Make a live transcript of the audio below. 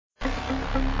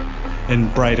in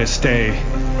brightest day,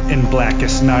 in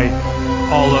blackest night.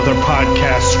 All other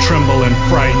podcasts tremble in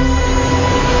fright.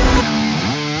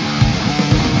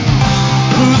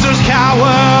 Losers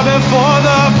cower before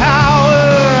the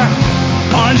power.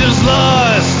 Oranges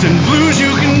lust and blues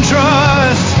you can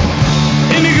trust.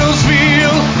 Indigos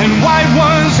feel and white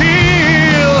ones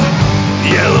heal.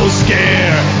 Yellows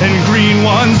scare and green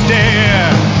ones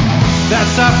dare. That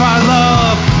sapphire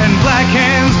love and black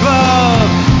hands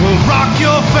glove will rock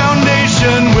your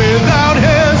foundation without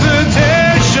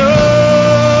hesitation.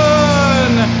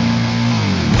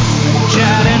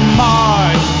 Chad and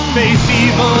Marge face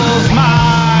evil's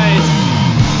might.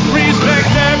 Respect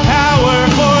their power,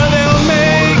 for they'll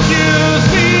make you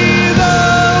see the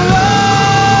light.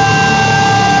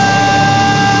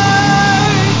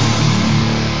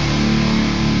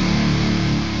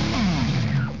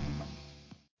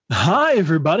 Hi,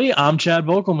 everybody. I'm Chad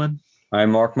Vogelman.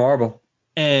 I'm Mark Marble.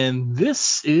 And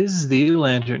this is the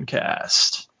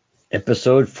LanternCast.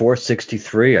 Episode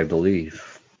 463, I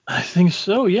believe. I think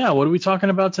so, yeah. What are we talking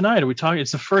about tonight?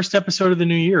 It's the first episode of the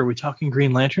new year. Are we talking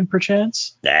Green Lantern,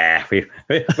 perchance? Nah, we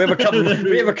have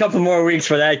a couple more weeks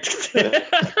for that.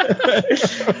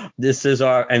 This is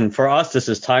and for us, this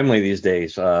is timely these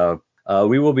days.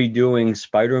 We will be doing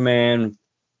Spider-Man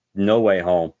No Way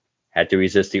Home. Had to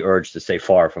resist the urge to stay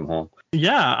far from home.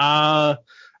 Yeah,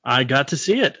 I got to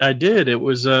see it. I did. It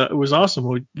was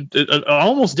awesome. I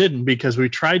almost didn't because we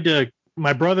tried to.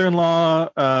 My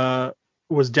brother-in-law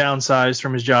was downsized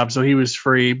from his job, so he was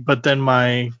free. But then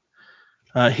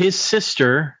his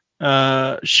sister,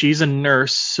 she's a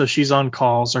nurse, so she's on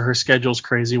call, so her schedule's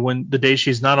crazy. When the days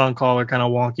she's not on call are kind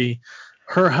of wonky.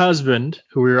 Her husband,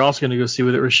 who we were also going to go see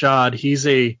with it, Rashad, he's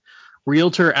a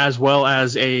realtor as well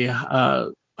as a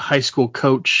high school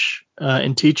coach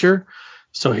and teacher.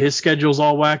 So his schedule's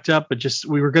all whacked up, but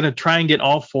we were going to try and get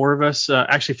all four of us,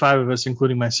 actually five of us,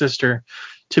 including my sister,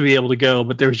 to be able to go.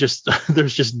 But there's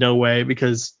just no way,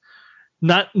 because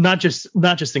not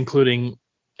just including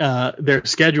their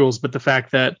schedules, but the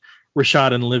fact that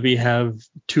Rashad and Livy have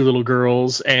two little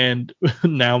girls, and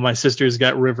now my sister's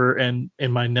got River and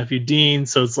my nephew Dean.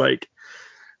 So it's like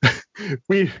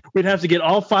we'd have to get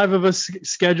all five of us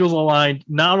schedules aligned.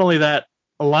 Not only that,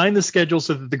 align the schedule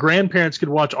so that the grandparents could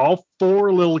watch all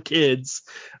four little kids,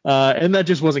 and that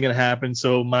just wasn't going to happen.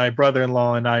 So my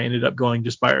brother-in-law and I ended up going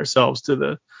just by ourselves to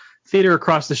the theater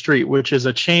across the street, which is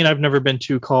a chain I've never been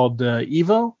to, called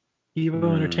Evo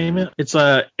Entertainment. It's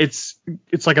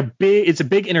like a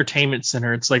big entertainment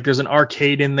center. It's like there's an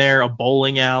arcade in there, a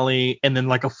bowling alley, and then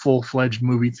like a full-fledged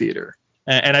movie theater.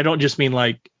 And I don't just mean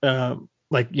like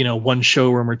one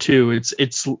showroom or two.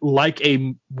 It's like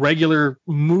a regular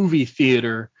movie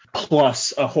theater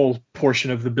plus a whole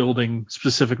portion of the building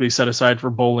specifically set aside for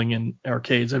bowling and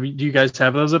arcades. Do you guys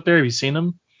have those up there? Have you seen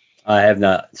them? I have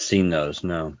not seen those,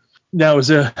 no. That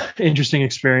was a interesting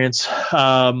experience.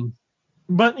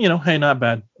 But hey, not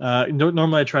bad.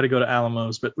 Normally I try to go to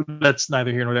Alamos, but that's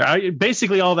neither here nor there.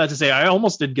 Basically all that to say, I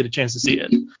almost did get a chance to see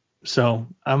it. So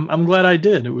I'm glad I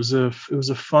did. It was a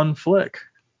fun flick.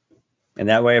 And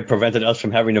that way it prevented us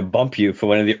from having to bump you for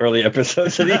one of the early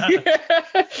episodes of the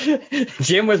year.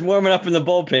 Jim was warming up in the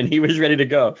bullpen. He was ready to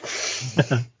go.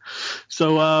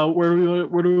 So where do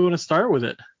we want to start with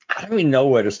it? I don't even know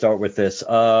where to start with this.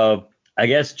 I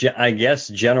guess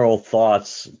general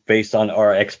thoughts based on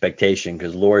our expectation,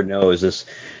 because Lord knows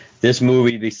this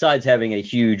movie, besides having a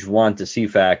huge want to see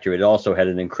factor, it also had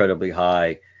an incredibly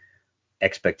high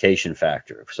expectation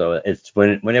factor. So it's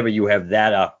whenever you have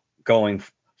that going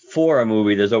for a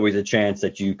movie, there's always a chance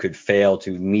that you could fail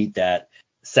to meet that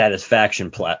satisfaction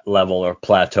level or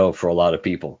plateau for a lot of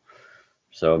people.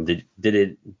 So did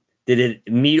it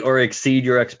meet or exceed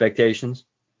your expectations?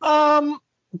 No.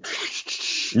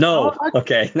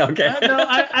 Okay. No,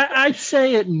 I'd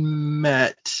say it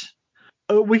met.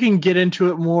 We can get into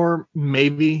it more,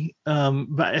 maybe.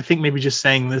 But I think maybe just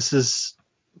saying this is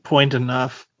point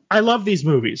enough. I love these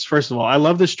movies. First of all, I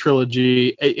love this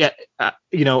trilogy. At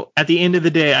the end of the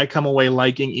day, I come away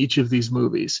liking each of these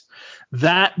movies.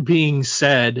 That being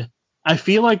said, I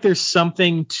feel like there's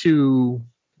something to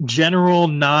general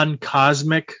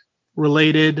non-cosmic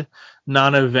related,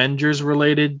 non-Avengers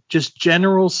related, just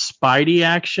general Spidey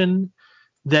action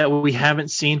that we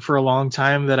haven't seen for a long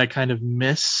time that I kind of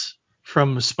miss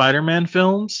from Spider-Man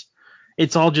films.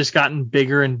 It's all just gotten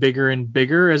bigger and bigger and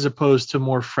bigger as opposed to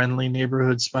more friendly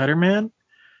neighborhood Spider-Man.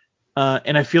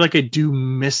 And I feel like I do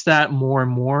miss that more and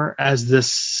more as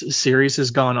this series has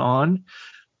gone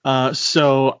on.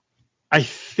 So I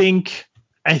think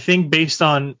based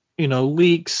on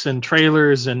leaks and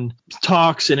trailers and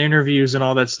talks and interviews and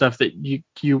all that stuff that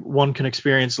one can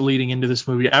experience leading into this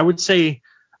movie. I would say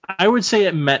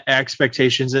it met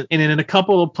expectations, and in a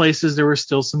couple of places there were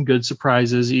still some good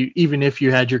surprises. Even if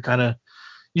you had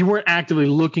you weren't actively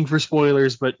looking for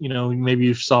spoilers, but maybe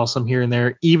you saw some here and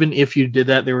there. Even if you did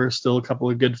that, there were still a couple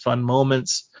of good fun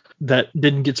moments that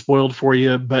didn't get spoiled for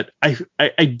you. But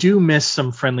I do miss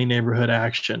some friendly neighborhood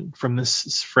action from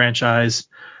this franchise.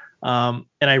 And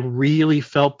I really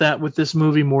felt that with this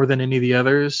movie more than any of the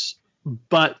others.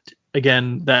 But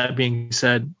again, that being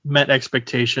said, met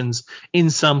expectations. In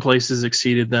some places,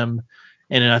 exceeded them.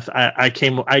 And I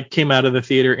came out of the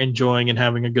theater enjoying and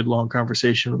having a good long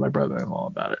conversation with my brother-in-law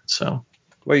about it. So.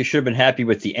 Well, you should have been happy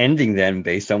with the ending then,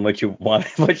 based on what you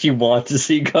want to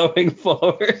see going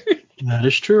forward. That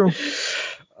is true.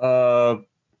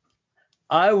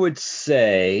 I would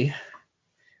say,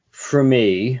 for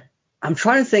me, I'm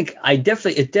trying to think.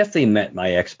 It definitely met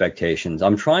my expectations.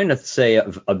 I'm trying to say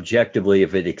objectively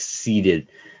if it exceeded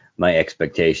my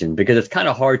expectation, because it's kind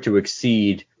of hard to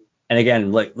exceed. And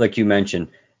again, like you mentioned,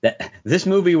 that this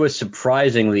movie was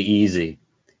surprisingly easy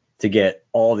to get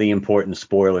all the important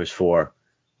spoilers for.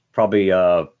 Probably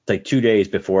like 2 days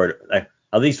before it,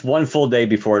 at least one full day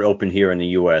before it opened here in the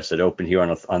U.S. It opened here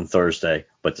on Thursday,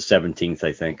 but the 17th,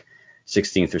 I think,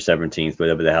 16th or 17th,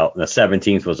 whatever the hell. The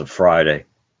 17th was a Friday.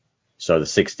 So the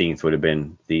 16th would have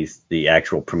been the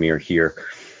actual premiere here.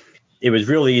 It was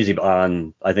really easy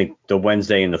on, I think, the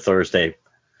Wednesday and the Thursday,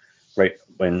 right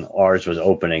when ours was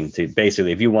opening. To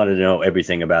basically, if you wanted to know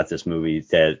everything about this movie,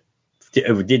 that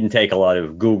it didn't take a lot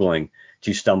of Googling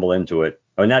to stumble into it.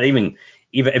 Or not even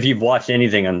if you've watched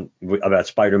anything about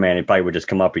Spider-Man, it probably would just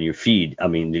come up in your feed. I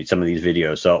mean, some of these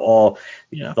videos. So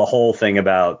the whole thing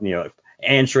about,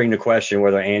 answering the question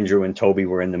whether Andrew and Toby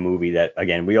were in the movie, that,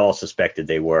 again, we all suspected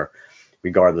they were,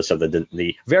 regardless of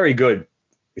the very good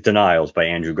denials by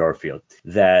Andrew Garfield,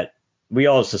 that we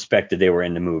all suspected they were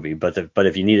in the movie. But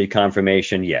if you needed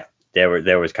confirmation, yeah,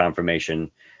 there was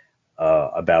confirmation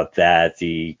about that.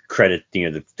 The credit,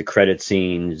 the credit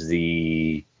scenes,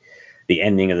 the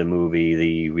ending of the movie,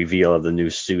 the reveal of the new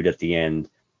suit at the end.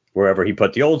 Wherever he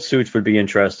put the old suits would be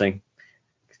interesting,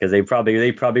 because they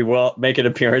probably will make an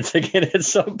appearance again at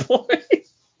some point.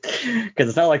 Because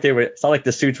it's not like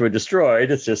the suits were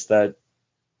destroyed. It's just that.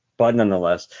 But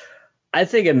nonetheless, I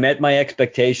think it met my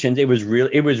expectations. It was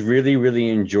really, really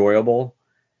enjoyable.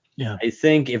 Yeah. I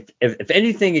think if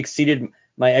anything exceeded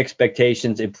my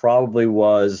expectations, it probably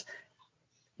was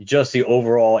just the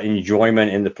overall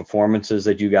enjoyment in the performances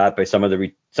that you got by most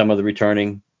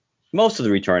of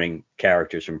the returning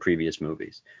characters from previous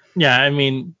movies. Yeah, I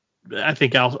mean, I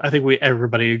think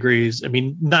everybody agrees. I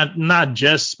mean, not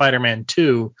just Spider-Man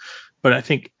 2, but I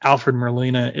think Alfred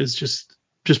Molina is just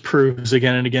proves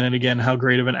again and again and again how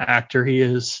great of an actor he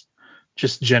is,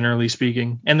 just generally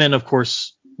speaking. And then, of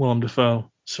course, Willem Dafoe.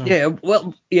 So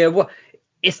well,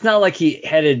 it's not like he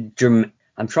had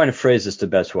I'm trying to phrase this the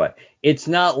best way. It's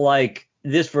not like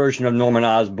this version of Norman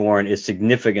Osborn is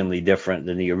significantly different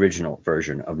than the original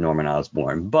version of Norman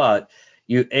Osborn, but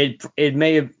you may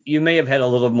have had a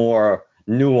little more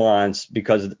nuance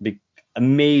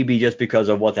maybe just because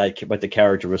of what the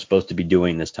character was supposed to be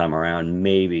doing this time around,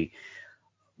 maybe.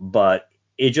 But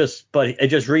it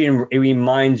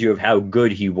reminds you of how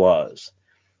good he was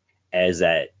as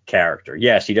that character.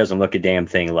 Yes, he doesn't look a damn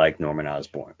thing like Norman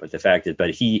Osborn, but the fact is,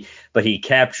 he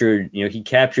captured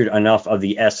enough of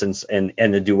the essence and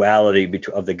the duality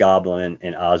of the Goblin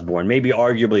and Osborn, maybe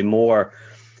arguably more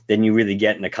than you really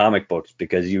get in the comic books,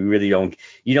 because you really don't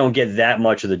get that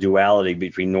much of the duality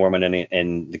between Norman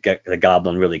and the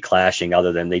Goblin really clashing,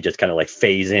 other than they just kind of like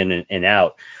phase in and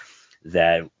out.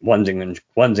 That one's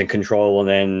in control, and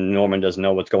then Norman doesn't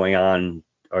know what's going on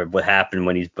or what happened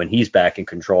when he's back in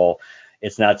control.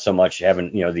 It's not so much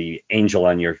having the angel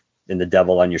and the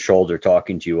devil on your shoulder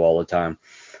talking to you all the time.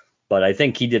 But I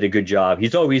think he did a good job.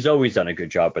 He's always done a good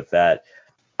job with that.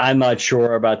 I'm not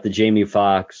sure about the Jamie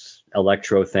Foxx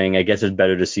Electro thing. I guess it's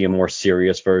better to see a more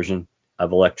serious version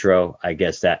of Electro. I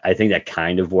think that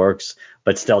kind of works,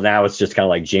 but still now it's just kind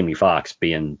of like Jamie Foxx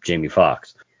being Jamie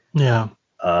Foxx. Yeah.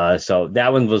 So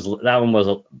that one was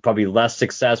probably less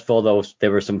successful, though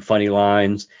there were some funny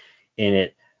lines in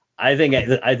it. I think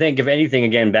if anything,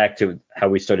 again, back to how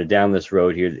we started down this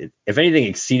road here, if anything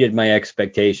exceeded my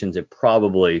expectations, it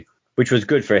probably, which was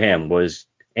good for him, was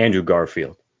Andrew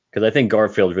Garfield, because I think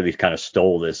Garfield really kind of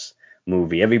stole this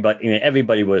movie.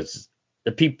 Everybody was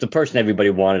the person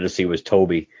everybody wanted to see was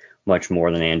Toby much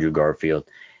more than Andrew Garfield.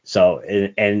 So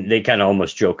and they kind of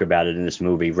almost joke about it in this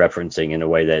movie, referencing in a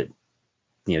way that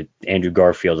Andrew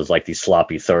Garfield is like the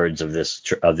sloppy thirds of this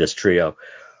trio.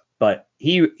 but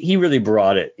he really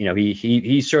brought it.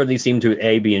 He certainly seemed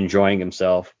to be enjoying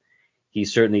himself. They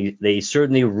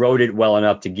certainly wrote it well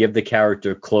enough to give the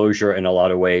character closure in a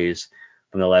lot of ways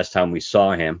from the last time we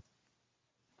saw him,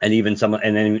 and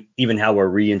even how we're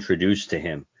reintroduced to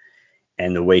him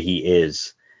and the way he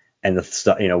is, and the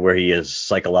stuff, where he is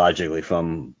psychologically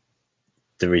from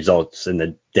the results and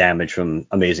the damage from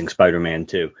Amazing Spider-Man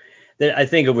 2. I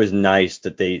think it was nice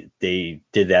that they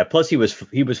did that. Plus, he was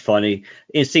funny.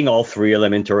 And seeing all three of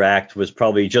them interact was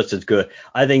probably just as good.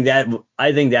 I think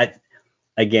that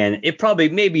again,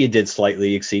 maybe it did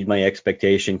slightly exceed my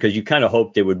expectation, because you kind of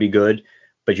hoped it would be good,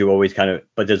 but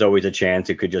there's always a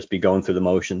chance it could just be going through the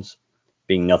motions,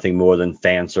 being nothing more than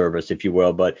fan service, if you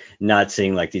will, but not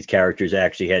seeing like these characters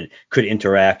actually could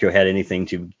interact or had anything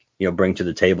to bring to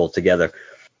the table together.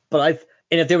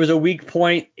 And if there was a weak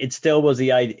point, it still was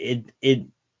it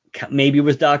maybe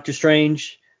was Doctor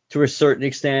Strange to a certain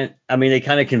extent. I mean, they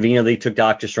kind of conveniently took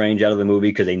Doctor Strange out of the movie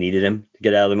because they needed him to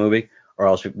get out of the movie, or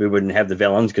else we wouldn't have the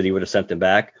villains, because he would have sent them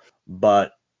back.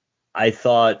 But I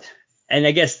thought, and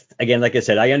I guess, again, like I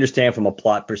said, I understand from a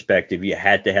plot perspective, you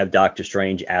had to have Doctor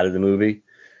Strange out of the movie.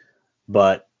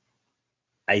 But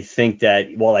I think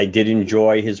that while I did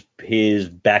enjoy his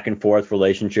back and forth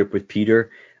relationship with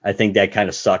Peter, I think that kind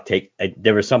of sucked.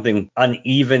 There was something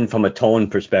uneven from a tone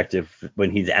perspective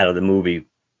when he's out of the movie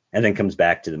and then comes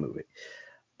back to the movie.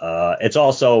 It's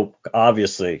also,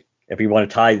 obviously, if we want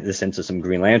to tie this into some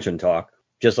Green Lantern talk,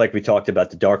 just like we talked about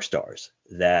the Dark Stars,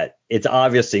 that it's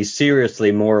obviously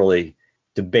seriously morally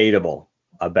debatable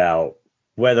about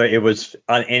whether it was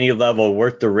on any level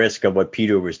worth the risk of what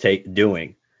Peter was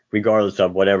doing, regardless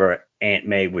of whatever Aunt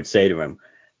May would say to him,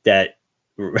 that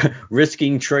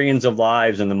risking trillions of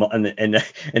lives and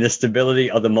the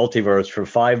stability of the multiverse for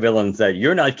 5 villains that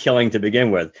you're not killing to begin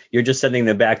with. You're just sending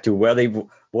them back to where they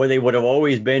would have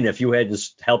always been if you hadn't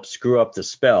helped screw up the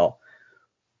spell.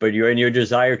 But you're in your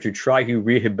desire to try to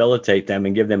rehabilitate them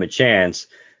and give them a chance,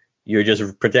 you're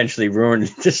just potentially ruining,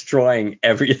 destroying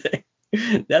everything.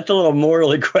 That's a little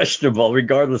morally questionable,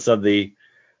 regardless of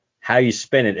how you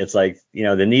spin it. It's like,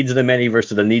 the needs of the many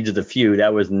versus the needs of the few.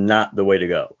 That was not the way to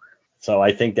go. So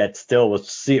I think that still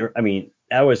was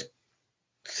that was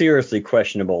seriously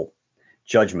questionable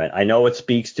judgment. I know it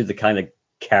speaks to the kind of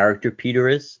character Peter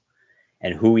is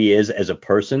and who he is as a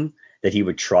person, that he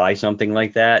would try something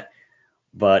like that.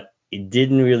 But it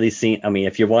didn't really seem,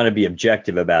 if you want to be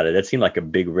objective about it, that seemed like a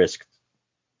big risk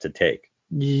to take.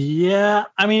 Yeah,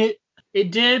 it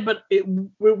did, but it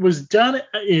was done.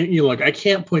 Look, I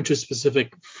can't point to a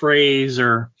specific phrase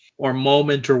or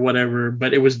moment or whatever,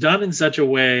 but it was done in such a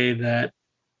way that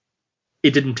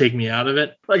it didn't take me out of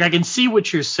it. Like, I can see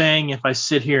what you're saying if I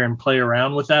sit here and play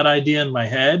around with that idea in my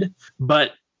head,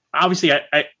 but obviously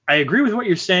I agree with what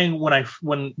you're saying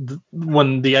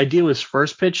when the idea was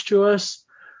first pitched to us.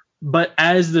 But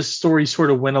as the story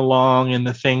sort of went along and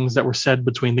the things that were said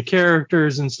between the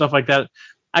characters and stuff like that,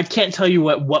 I can't tell you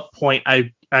at what point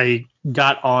I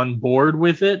got on board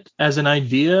with it as an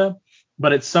idea,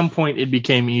 but at some point it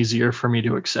became easier for me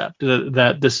to accept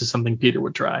that this is something Peter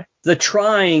would try. The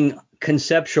trying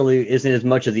conceptually isn't as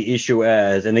much of the issue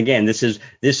as, and again, this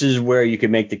is where you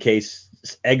could make the case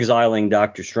exiling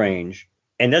Doctor Strange.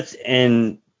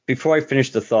 And before I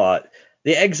finish the thought,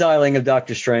 the exiling of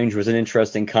Doctor Strange was an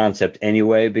interesting concept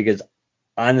anyway, because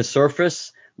on the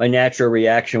surface, my natural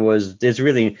reaction was,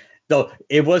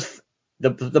 it was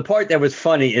the part that was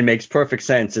funny and makes perfect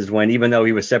sense is when, even though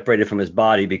he was separated from his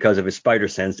body because of his spider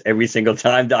sense, every single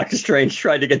time Doctor Strange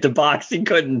tried to get the box, he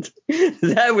couldn't.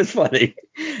 That was funny.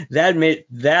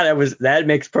 That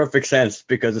makes perfect sense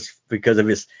because of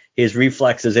his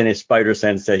reflexes and his spider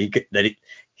sense, that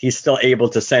he's still able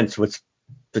to sense what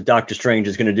the Doctor Strange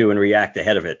is going to do and react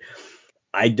ahead of it.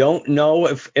 I don't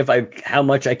know how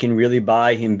much I can really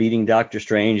buy him beating Doctor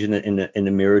Strange in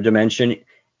the mirror dimension.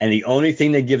 And the only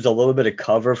thing that gives a little bit of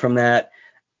cover from that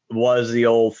was the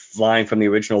old line from the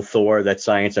original Thor that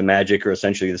science and magic are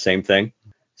essentially the same thing.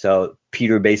 So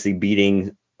Peter basically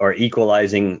beating or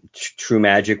equalizing true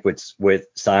magic with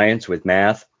science, with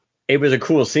math. It was a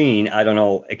cool scene. I don't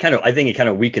know. I think it kind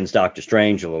of weakens Doctor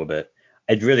Strange a little bit.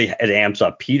 It amps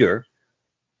up Peter,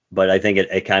 but I think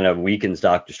it kind of weakens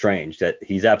Doctor Strange. That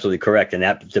he's absolutely correct. In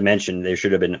that dimension, he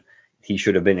should have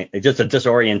been just a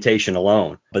disorientation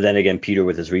alone. But then again, Peter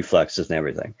with his reflexes and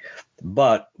everything.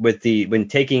 But when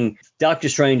taking Doctor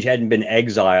Strange hadn't been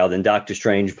exiled, and Doctor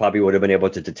Strange probably would have been able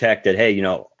to detect that, hey,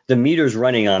 the meter's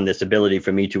running on this ability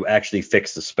for me to actually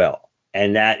fix the spell.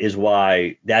 And that is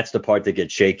why that's the part that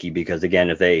gets shaky, because again,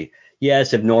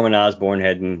 if Norman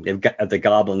Osborn if the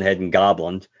Goblin hadn't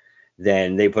goblined,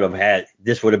 then they would have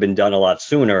this would have been done a lot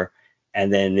sooner.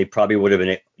 and then they probably would have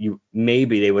been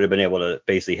maybe they would have been able to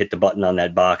basically hit the button on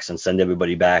that box and send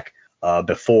everybody back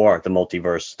before the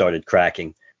multiverse started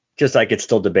cracking. Just like it's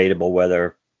still debatable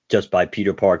whether just by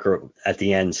Peter Parker at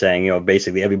the end saying,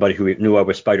 basically everybody who knew I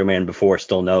was Spider-Man before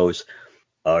still knows,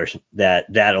 or that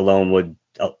alone would.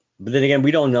 But then again,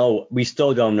 we don't know. We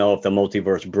still don't know if the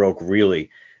multiverse broke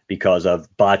really because of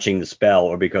botching the spell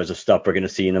or because of stuff we're going to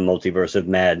see in the multiverse of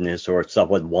madness or stuff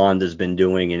what Wanda's been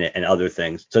doing and other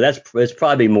things. So there's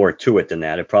probably more to it than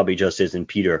that. It probably just isn't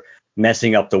Peter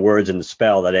messing up the words in the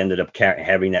spell that ended up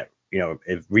having that,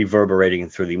 reverberating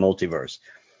through the multiverse.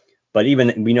 But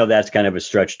even we know that's kind of a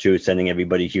stretch too, sending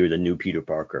everybody here the new Peter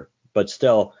Parker. But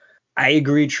still, I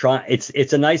agree.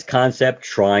 It's a nice concept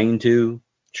trying to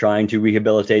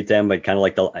rehabilitate them, but kind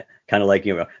of like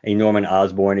a Norman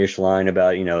Osborn-ish line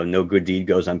about no good deed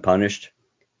goes unpunished.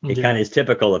 It kind of is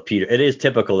typical of Peter. It is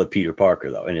typical of Peter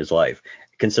Parker though in his life,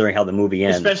 considering how the movie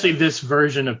ends. Especially this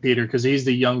version of Peter, because he's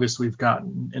the youngest we've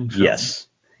gotten in film. Yes.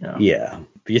 Yeah.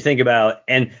 But you think about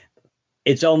and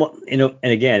it's almost and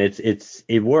again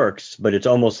it works, but it's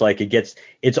almost like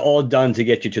it's all done to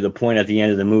get you to the point at the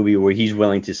end of the movie where he's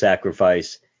willing to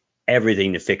sacrifice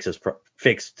everything to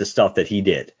fix the stuff that he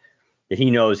did. That he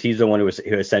knows he's the one who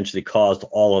essentially caused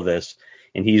all of this,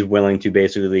 and he's willing to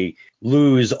basically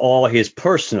lose all his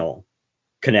personal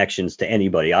connections to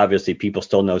anybody. Obviously, people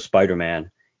still know Spider-Man,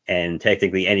 and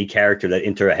technically any character that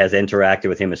has interacted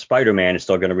with him as Spider-Man is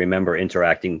still going to remember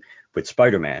interacting with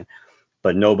Spider-Man.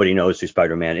 But nobody knows who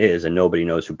Spider-Man is, and nobody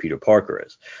knows who Peter Parker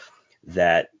is.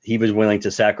 That he was willing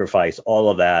to sacrifice all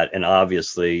of that and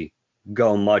obviously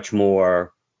go much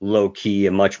more low key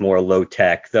and much more low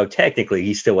tech, though technically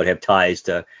he still would have ties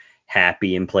to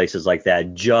Happy and places like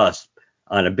that just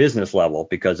on a business level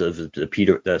because of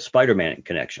the Spider-Man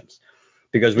connections.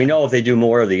 Because we know if they do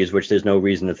more of these, which there's no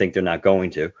reason to think they're not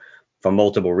going to, for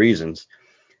multiple reasons,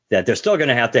 that they're still going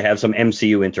to have some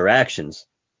MCU interactions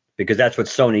because that's what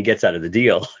Sony gets out of the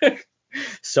deal.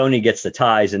 Sony gets the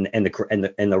ties and the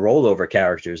rollover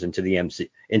characters into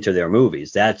their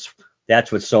movies. That's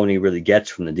what Sony really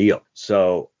gets from the deal.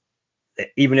 So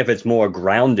even if it's more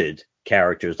grounded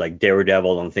characters like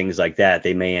Daredevil and things like that,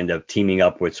 they may end up teaming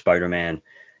up with Spider-Man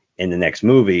in the next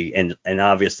movie. And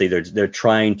obviously they're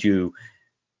trying to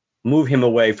move him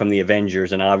away from the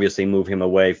Avengers and obviously move him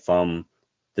away from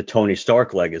the Tony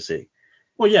Stark legacy.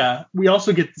 Well, yeah, we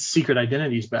also get the secret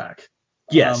identities back.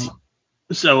 Yes.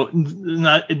 So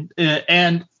not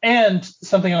and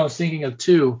something I was thinking of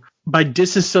too, by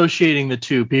disassociating the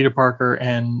two, Peter Parker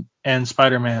and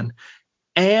Spider-Man,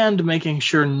 and making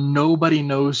sure nobody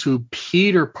knows who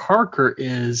Peter Parker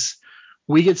is,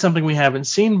 we get something we haven't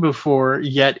seen before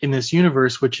yet in this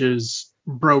universe, which is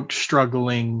broke,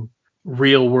 struggling,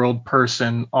 real world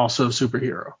person, also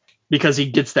superhero. Because he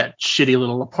gets that shitty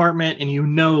little apartment,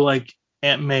 and like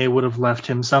Aunt May would have left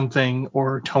him something,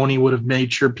 or Tony would have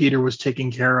made sure Peter was taken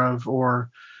care of, or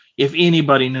if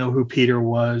anybody knew who Peter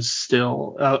was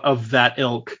still of that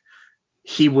ilk,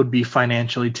 he would be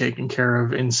financially taken care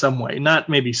of in some way. Not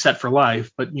maybe set for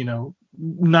life, but,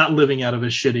 not living out of a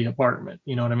shitty apartment.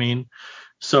 You know what I mean?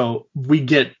 So we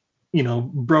get,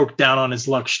 broke down on his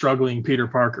luck, struggling Peter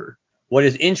Parker. What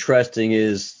is interesting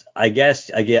is, I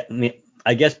guess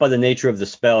by the nature of the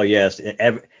spell, yes,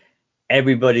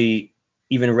 everybody,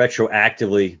 even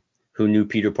retroactively, who knew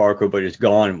Peter Parker but is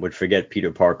gone would forget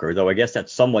Peter Parker, though I guess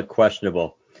that's somewhat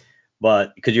questionable.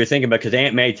 But because you're thinking about, because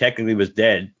Aunt May technically was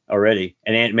dead already,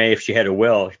 and Aunt May, if she had a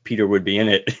will, Peter would be in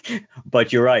it.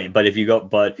 But you're right. But if you go,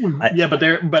 but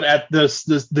at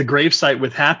the gravesite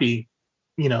with Happy,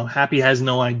 Happy has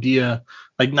no idea,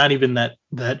 like not even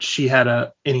that she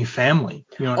had any family.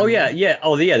 Oh yeah.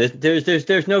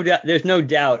 There's no doubt. There's no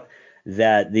doubt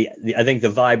that I think the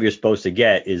vibe you're supposed to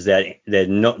get is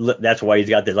that's why he's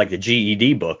got the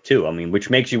GED book too. I mean,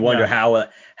 which makes you wonder how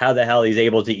the hell he's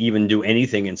able to even do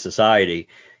anything in society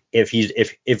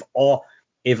if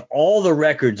all the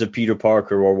records of Peter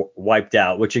Parker were wiped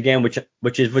out, which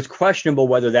was questionable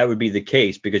whether that would be the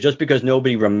case, because just because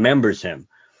nobody remembers him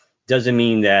doesn't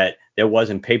mean that there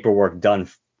wasn't paperwork done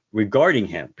regarding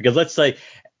him. Because let's say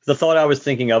the thought I was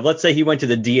thinking of, let's say he went to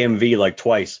the DMV like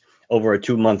twice over a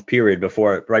 2-month period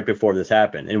right before this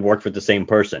happened and worked with the same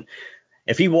person.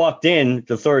 If he walked in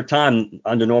the third time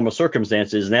under normal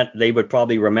circumstances, that they would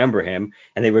probably remember him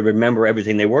and they would remember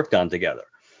everything they worked on together.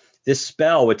 This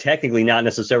spell would technically not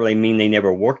necessarily mean they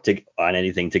never worked on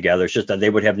anything together. It's just that they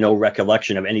would have no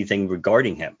recollection of anything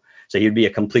regarding him. So he'd be a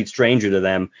complete stranger to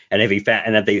them. And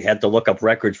that they had to look up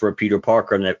records for Peter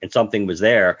Parker and something was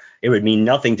there, it would mean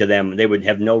nothing to them. They would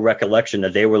have no recollection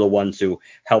that they were the ones who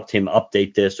helped him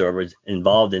update this or was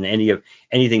involved in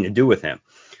anything to do with him.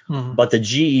 But the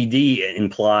GED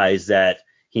implies that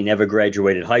he never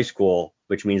graduated high school,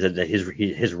 which means that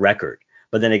his record.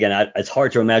 But then again, it's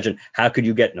hard to imagine, how could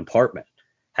you get an apartment?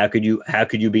 How could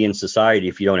you be in society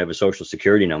if you don't have a social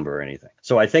security number or anything?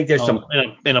 So I think there's some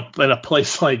in a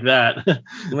place like that.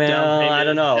 Well, I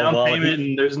don't know. Down payment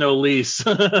and there's no lease.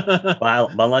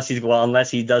 Well, unless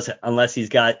he does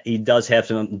have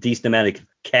some decent amount of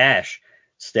cash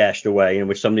stashed away, in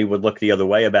which somebody would look the other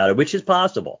way about it, which is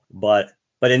possible. But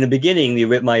in the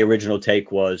beginning, my original take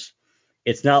was,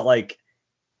 it's not like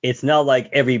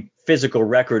every physical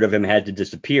record of him had to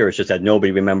disappear. It's just that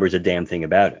nobody remembers a damn thing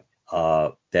about it.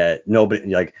 That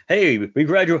nobody, like, hey,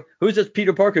 who's this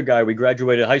Peter Parker guy we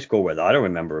graduated high school with? I don't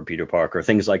remember a Peter Parker,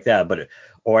 things like that.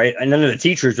 And none of the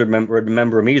teachers would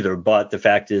remember him either. But the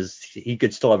fact is, he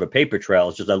could still have a paper trail.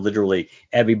 It's just that literally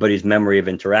everybody's memory of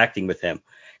interacting with him.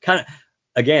 Kind of,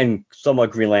 again,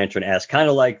 somewhat Green Lantern-esque, kind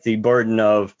of like the burden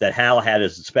of that Hal had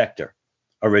as a Spectre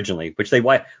originally, which they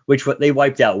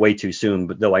wiped out way too soon,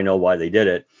 but though I know why they did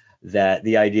it. That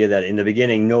the idea that in the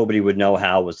beginning nobody would know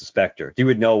Hal was the Spectre. You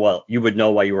would know while you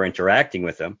were interacting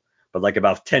with him, but like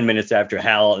about 10 minutes after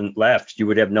Hal left, you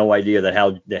would have no idea that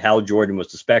Hal Jordan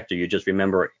was the Spectre. You just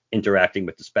remember interacting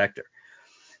with the Spectre.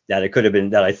 That it could have been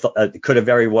that I thought it could have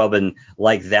very well been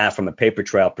like that from a paper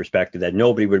trail perspective, that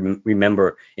nobody would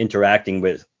remember interacting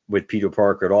with Peter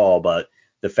Parker at all, but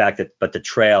the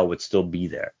trail would still be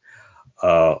there.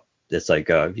 It's like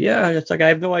I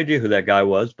have no idea who that guy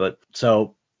was, but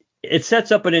so. It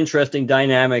sets up an interesting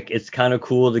dynamic. It's kind of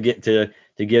cool to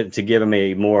give him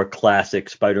a more classic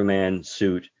Spider-Man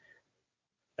suit.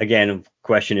 Again,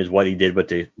 question is what he did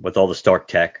with all the Stark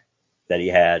tech that he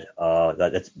had.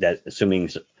 That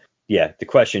assuming, yeah, the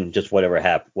question just whatever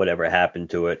happened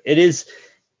to it. It is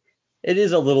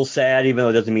a little sad, even though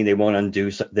it doesn't mean they won't undo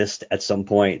this at some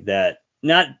point. That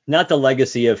not the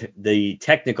legacy of the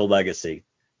technical legacy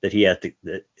that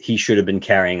he should have been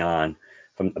carrying on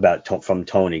from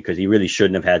Tony, because he really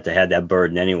shouldn't have had that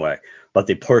burden anyway, but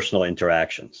the personal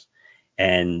interactions.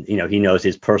 And, he knows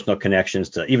his personal connections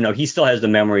to, even though he still has the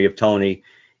memory of Tony,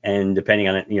 and depending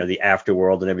on, the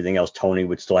afterworld and everything else, Tony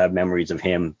would still have memories of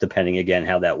him, depending again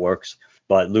how that works.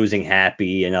 But losing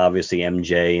Happy and obviously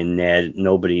MJ and Ned,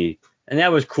 nobody, and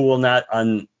that was cool.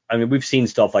 We've seen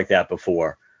stuff like that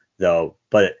before though,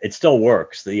 but it still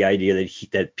works. The idea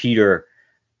that Peter,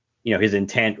 his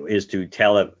intent is to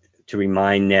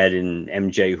remind Ned and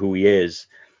MJ who he is,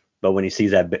 but when he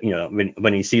sees that,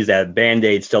 when he sees that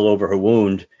Band-Aid still over her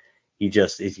wound,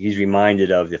 he's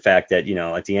reminded of the fact that,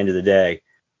 at the end of the day,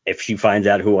 if she finds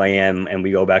out who I am and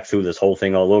we go back through this whole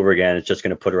thing all over again, it's just going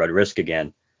to put her at risk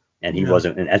again. And he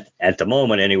wasn't, and at the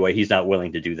moment anyway, he's not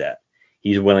willing to do that.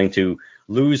 He's willing to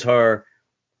lose her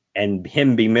and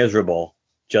him be miserable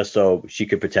just so she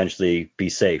could potentially be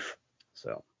safe.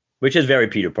 So, which is very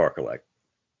Peter Parker like.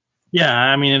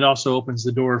 Yeah, it also opens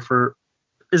the door for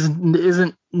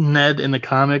isn't Ned in the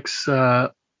comics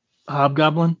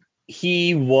Hobgoblin?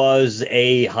 He was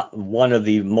one of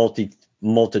the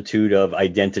multitude of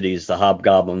identities. The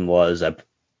Hobgoblin was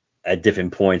at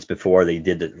different points before they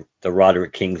did the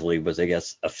Roderick Kingsley was, I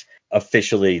guess,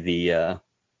 officially the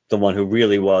one who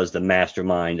really was the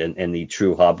mastermind and the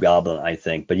true Hobgoblin, I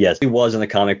think. But yes, he was in the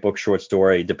comic book short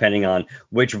story, depending on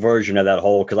which version of that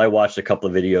whole, because I watched a couple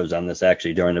of videos on this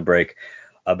actually during the break,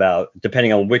 about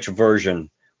depending on which version,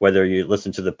 whether you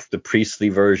listen to the Priestley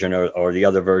version or the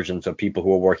other versions of people who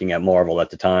were working at Marvel at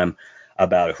the time,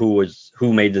 about who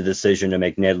made the decision to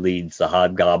make Ned Leeds the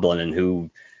Hobgoblin, and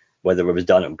whether it was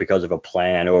done because of a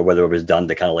plan or whether it was done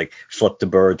to kind of like flip the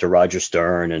bird to Roger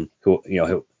Stern, and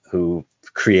who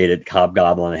created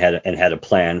Hobgoblin and had a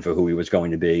plan for who he was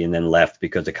going to be, and then left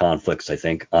because of conflicts, I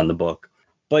think, on the book.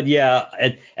 But yeah,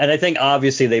 and I think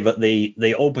obviously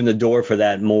they opened the door for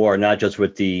that more, not just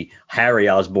with the Harry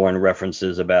Osborn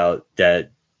references about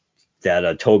that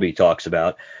Toby talks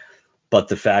about, but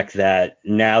the fact that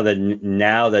now that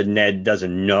Ned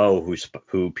doesn't know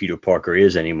who Peter Parker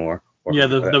is anymore.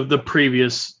 The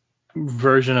previous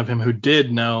version of him who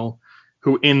did know,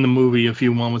 who in the movie a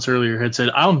few moments earlier had said,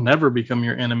 "I'll never become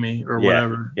your enemy," or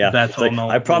whatever. Yeah. That's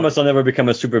all. I promise I'll never become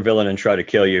a supervillain and try to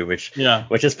kill you, which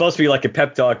is supposed to be like a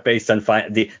pep talk based on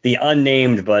the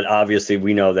unnamed, but obviously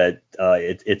we know that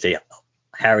it's a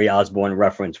Harry Osborn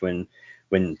reference when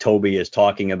Toby is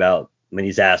talking about, when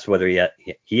he's asked whether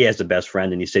he has a best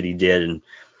friend, and he said he did,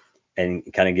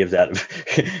 and kind of gives that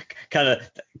kind of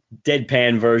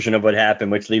deadpan version of what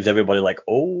happened, which leaves everybody like,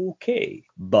 okay.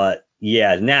 But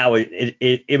yeah, now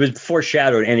it was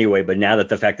foreshadowed anyway. But now that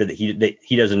the fact that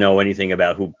he doesn't know anything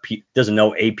about doesn't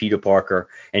know a Peter Parker,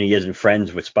 and he isn't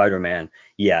friends with Spider-Man,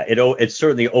 it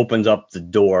certainly opens up the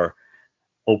door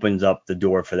opens up the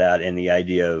door for that, and the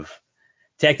idea of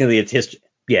technically it's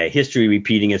history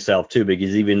repeating itself too,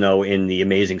 because even though in the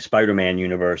Amazing Spider-Man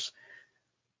universe,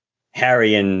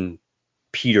 Harry and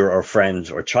Peter are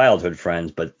friends or childhood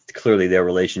friends, but clearly their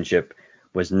relationship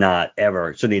was not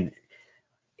ever.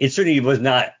 It certainly was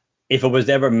not. If it was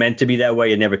ever meant to be that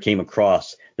way, it never came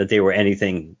across that they were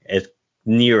anything as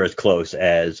near as close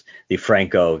as the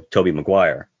Franco, Tobey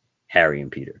Maguire, Harry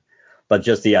and Peter. But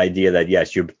just the idea that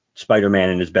yes, your Spider-Man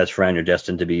and his best friend are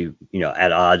destined to be,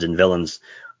 at odds and villains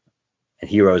and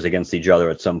heroes against each other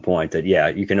at some point. That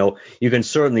you can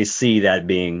certainly see that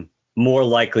being more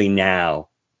likely now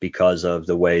because of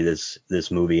the way this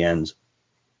movie ends.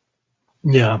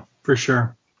 Yeah, for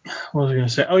sure. What was I going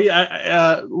to say? Oh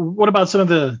yeah. What about some of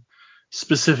the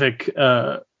specific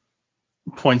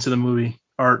points of the movie,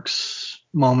 arcs,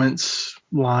 moments,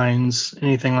 lines,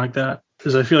 anything like that?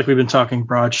 Because I feel like we've been talking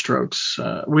broad strokes.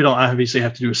 We don't obviously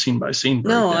have to do a scene by scene.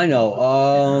 No, I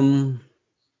know.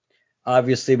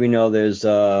 Obviously, we know there's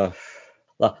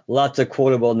lots of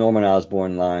quotable Norman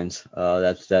Osborn lines.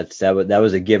 That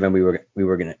was a given. We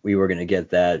were gonna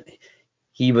get that.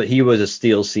 He was a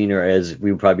steel scener as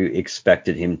we probably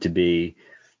expected him to be.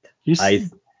 You say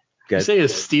a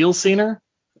steel scener?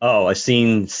 Oh, a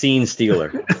scene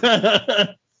stealer.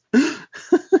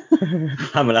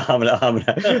 I'm gonna.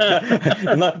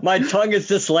 My tongue is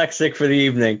dyslexic for the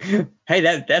evening. Hey,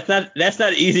 that's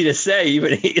not easy to say,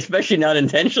 even especially not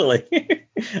intentionally.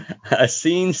 A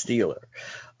scene stealer.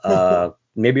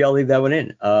 Maybe I'll leave that one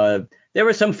in. There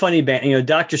were some funny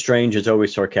Doctor Strange is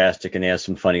always sarcastic and has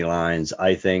some funny lines.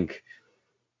 I think.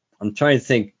 I'm trying to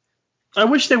think. I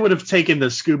wish they would have taken the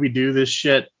Scooby-Doo this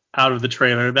shit out of the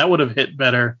trailer. That would have hit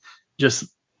better just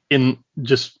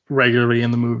regularly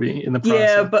in the movie in the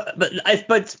process.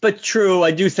 Yeah, but true.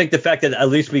 I do think the fact that at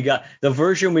least we got the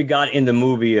version we got in the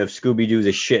movie of Scooby-Doo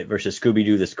this shit versus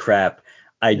Scooby-Doo this crap.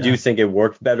 I do think it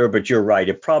worked better, but you're right.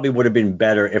 It probably would have been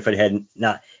better if it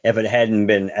hadn't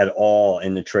been at all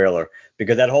in the trailer,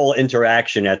 because that whole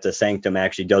interaction at the Sanctum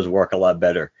actually does work a lot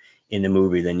better in the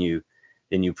movie than you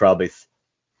probably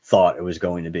thought it was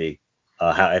going to be.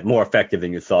 More effective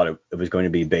than you thought it was going to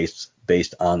be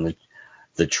based on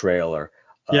the trailer.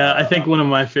 Yeah, I think one of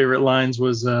my favorite lines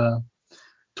was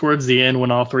towards the end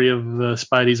when all three of the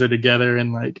Spideys are together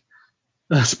and like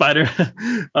our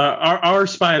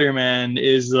Spider-Man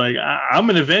is like, I'm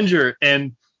an Avenger,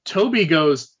 and Toby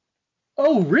goes,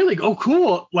 oh really? Oh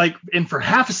cool. Like, and for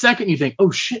half a second you think,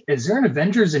 oh shit, is there an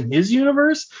Avengers in his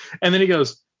universe? And then he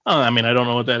goes, oh, I mean, I don't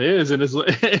know what that is. And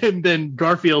and then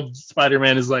Garfield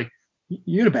Spider-Man is like,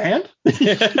 you in a band?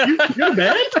 you in a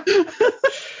band?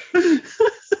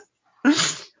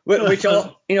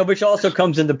 Which also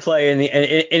comes into play,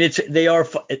 they're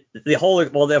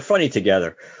funny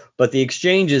together, but the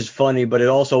exchange is funny, but it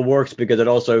also works because it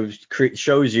also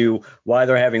shows you why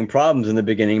they're having problems in the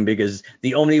beginning, because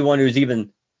the only one who's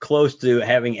even close to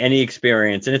having any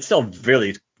experience, and it's still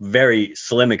really very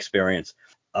slim experience,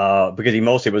 because he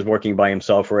mostly was working by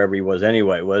himself wherever he was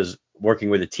anyway, was working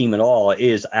with a team at all,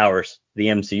 is the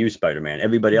MCU Spider-Man.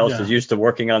 Everybody else is used to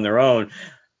working on their own.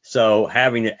 So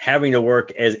having to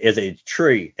work as a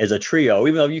trio,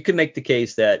 even though you can make the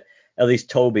case that at least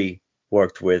Toby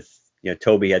worked with,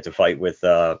 Toby had to fight with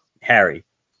Harry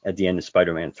at the end of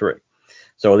Spider-Man 3.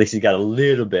 So at least he got a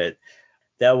little bit.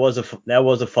 That was a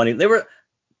funny. There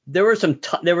were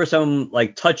some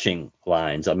like touching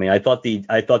lines. I mean, I thought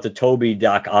the Toby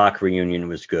Doc Ock reunion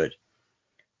was good.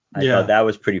 I thought that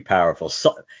was pretty powerful.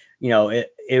 So,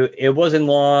 it wasn't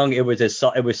long. It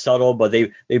was subtle, but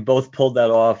they both pulled that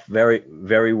off very,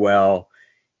 very well.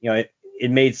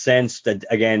 It made sense that,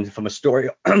 again, from a story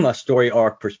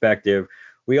arc perspective,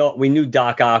 we knew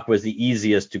Doc Ock was the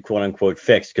easiest to quote unquote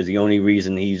fix, because the only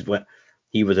reason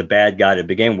he was a bad guy to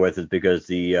begin with is because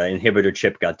the inhibitor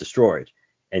chip got destroyed,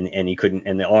 and he couldn't,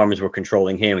 and the arms were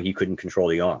controlling him, and he couldn't control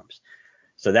the arms.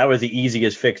 So that was the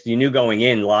easiest fix. You knew going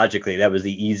in logically that was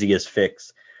the easiest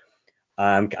fix.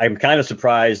 I'm kind of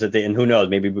surprised that and who knows,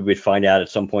 maybe we would find out at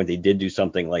some point they did do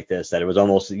something like this, that it was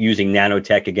almost using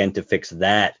nanotech again to fix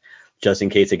that, just in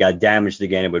case it got damaged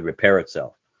again, it would repair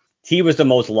itself. He was the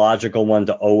most logical one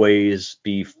to always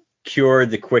be cured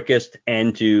the quickest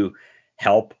and to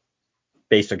help,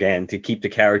 based again, to keep the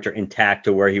character intact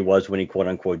to where he was when he quote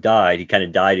unquote died. He kind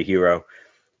of died a hero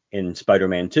in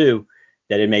Spider-Man 2.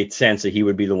 That it made sense that he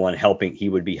would be the one helping. He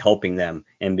would be helping them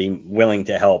and being willing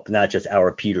to help, not just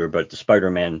our Peter, but the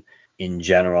Spider-Man in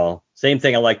general. Same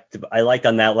thing. I liked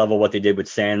on that level what they did with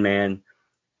Sandman.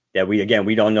 That we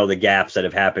don't know the gaps that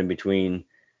have happened between,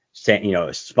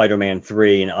 Spider-Man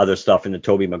 3 and other stuff in the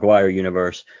Tobey Maguire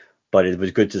universe, but it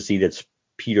was good to see that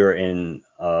Peter and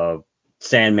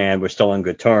Sandman were still on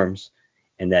good terms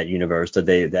in that universe,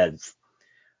 that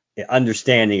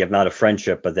understanding, if not a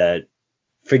friendship, but that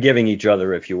forgiving each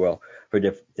other, if you will,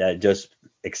 that just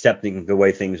accepting the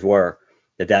way things were,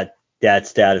 that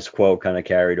status quo kind of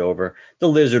carried over. The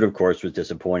Lizard, of course, was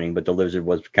disappointing, but the Lizard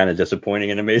was kind of disappointing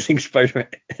in Amazing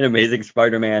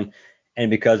Spider-Man, and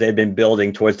because they had been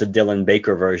building towards the Dylan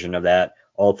Baker version of that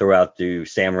all throughout the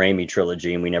Sam Raimi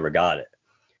trilogy, and we never got it.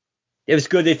 It was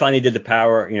good they finally did the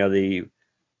power, the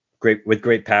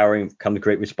great power comes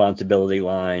great responsibility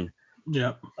line.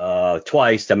 Yeah.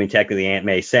 Twice. I mean, technically Aunt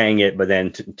May saying it, but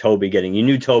then Toby you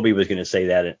knew Toby was going to say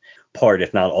that part,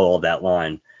 if not all of that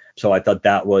line. So I thought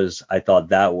that was a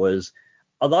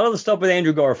lot of the stuff with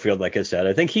Andrew Garfield. Like I said,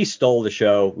 I think he stole the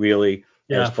show really.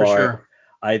 Yeah, for sure.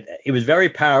 It was very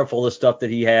powerful, the stuff that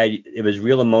he had. It was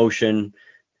real emotion,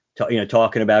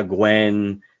 talking about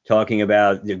Gwen, talking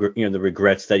about the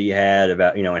regrets that he had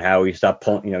about, and how he stopped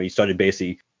pulling, he started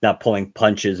basically not pulling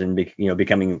punches and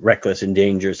becoming reckless and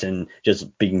dangerous and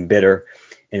just being bitter,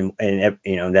 and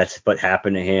that's what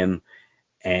happened to him.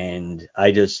 And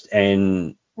he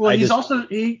also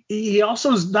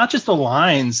is not just the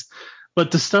lines, but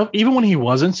the stuff. Even when he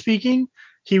wasn't speaking,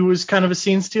 he was kind of a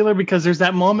scene stealer, because there's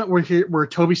that moment where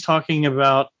Toby's talking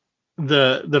about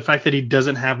the fact that he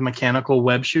doesn't have mechanical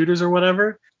web shooters or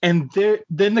whatever. And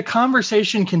then the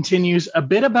conversation continues a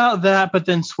bit about that, but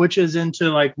then switches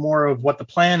into like more of what the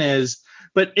plan is.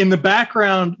 But in the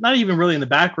background, not even really in the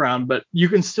background, but you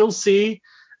can still see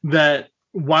that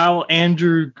while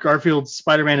Andrew Garfield's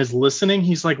Spider-Man is listening,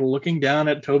 he's like looking down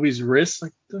at Toby's wrist,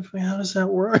 like, how does that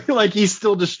work? Like he's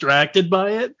still distracted by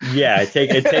it. Yeah, it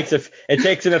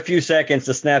takes him a few seconds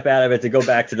to snap out of it to go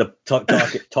back to the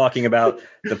talking about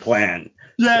the plan.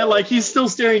 Yeah, so, like he's still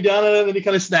staring down at it, and then he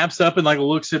kind of snaps up and like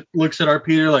looks at our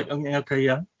Peter, like, okay,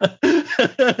 yeah.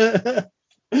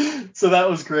 So that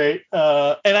was great.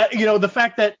 And the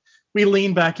fact that we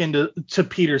lean back into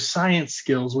Peter's science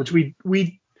skills, which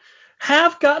we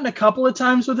have gotten a couple of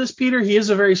times with this Peter. He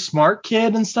is a very smart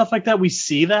kid and stuff like that. We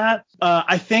see that.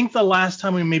 I think the last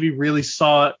time we maybe really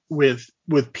saw it with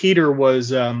Peter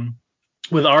was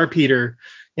with our Peter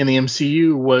in the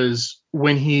MCU was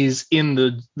when he's in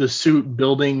the suit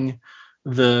building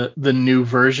the new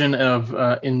version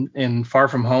of in Far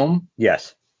From Home.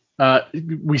 Yes.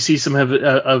 We see some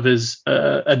of his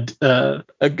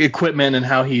equipment and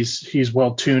how he's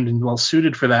well tuned and well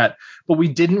suited for that. But we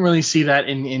didn't really see that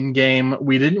in game.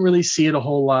 We didn't really see it a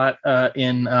whole lot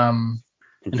in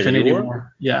Infinity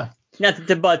War. Yeah.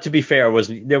 But to be fair,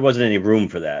 there wasn't any room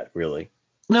for that really.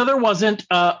 No, there wasn't.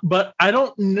 But I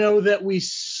don't know that we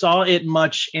saw it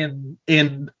much in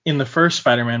the first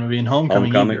Spider-Man movie in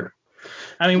Homecoming. Either.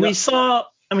 I mean, we saw.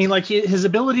 I mean, like his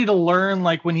ability to learn,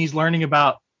 like when he's learning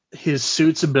about his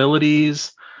suit's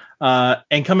abilities,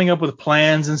 and coming up with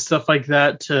plans and stuff like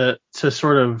that to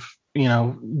sort of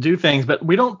do things. But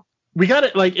we got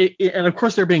it like, and of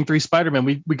course there being 3 Spider-Man,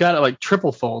 we got it like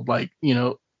triple fold. Like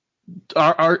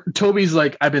our Toby's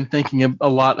like, I've been thinking a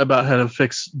lot about how to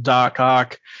fix Doc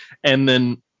Ock, and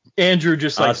then Andrew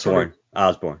just like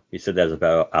Osborn. You said that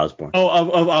about Osborn. Oh,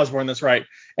 of Osborn, that's right.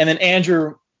 And then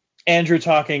Andrew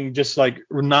talking just like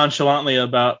nonchalantly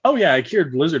about, oh yeah, I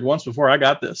cured Lizard once before, I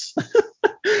got this.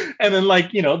 And then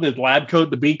like, the lab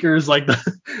coat, the beakers, like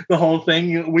the whole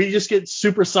thing. We just get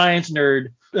super science nerd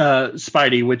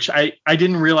Spidey, which I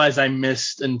didn't realize I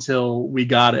missed until we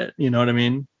got it. You know what I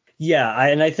mean? Yeah,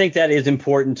 and I think that is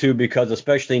important too, because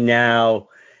especially now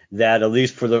that at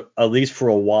least for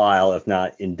a while, if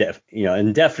not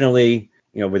indefinitely,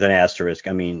 with an asterisk,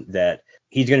 I mean that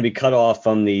he's going to be cut off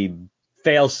from the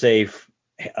fail-safe,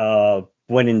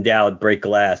 when in doubt, break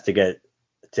glass to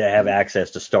have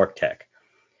access to Stark Tech,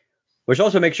 which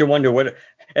also makes you wonder what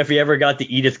if he ever got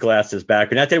the Edith glasses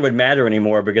back. Or not that it would matter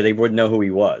anymore, because they wouldn't know who he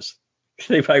was.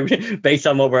 They probably, based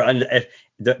on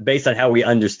how we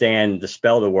understand the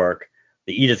spell to work,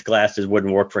 the Edith glasses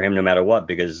wouldn't work for him no matter what,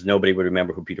 because nobody would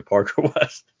remember who Peter Parker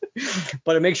was.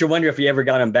 But it makes you wonder if he ever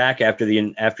got him back after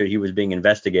he was being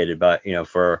investigated by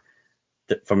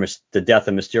from the death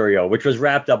of Mysterio, which was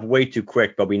wrapped up way too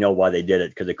quick, but we know why they did it,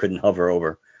 because it couldn't hover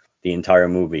over the entire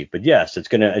movie. But yes, it's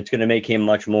gonna make him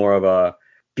much more of a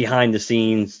behind the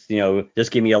scenes,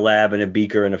 just give me a lab and a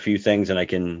beaker and a few things, and I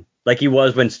can, like he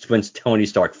was when Tony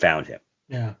Stark found him.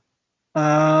 Yeah.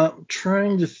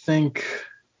 Trying to think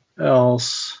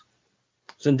else.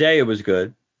 Zendaya was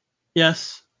good.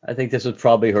 Yes. I think this was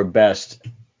probably her best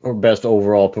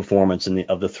overall performance in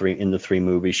the three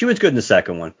movies. She was good in the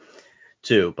second one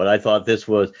too, but I thought this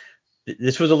was a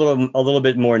little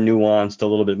bit more nuanced, a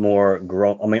little bit more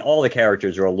grown. I mean, all the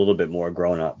characters are a little bit more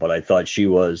grown up, but I thought she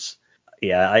was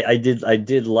Yeah, I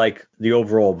did like the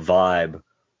overall vibe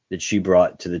that she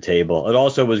brought to the table. It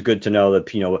also was good to know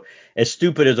that, as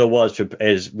stupid as it was,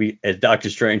 as Doctor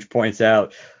Strange points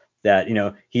out, that,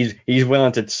 he's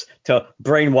willing to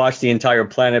brainwash the entire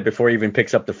planet before he even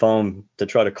picks up the phone to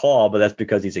try to call, but that's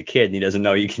because he's a kid and he doesn't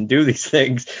know you can do these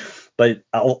things. But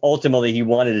ultimately, he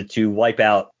wanted it to wipe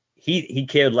out. He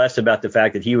cared less about the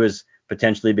fact that he was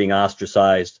potentially being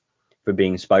ostracized for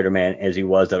being Spider-Man as he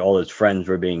was that all his friends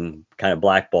were being kind of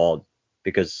blackballed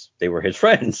because they were his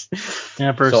friends.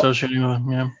 Yeah, for associating with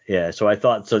him. Yeah. Yeah, so I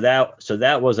thought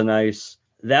that was a nice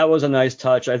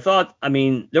touch. I thought, I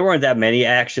mean, there weren't that many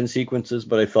action sequences,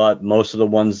 but I thought most of the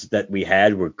ones that we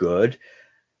had were good.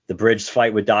 The bridge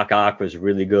fight with Doc Ock was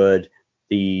really good.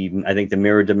 I think the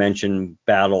mirror dimension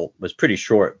battle was pretty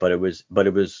short, but it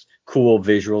was cool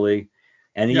visually.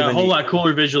 And Yeah, a even whole lot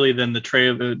cooler visually than the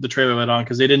trailer let on,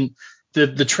 because they didn't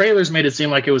the trailers made it seem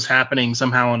like it was happening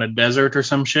somehow in a desert or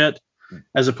some shit,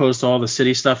 as opposed to all the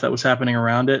city stuff that was happening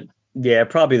around it. Yeah,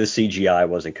 probably the CGI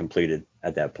wasn't completed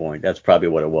at that point. That's probably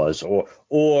what it was.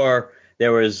 Or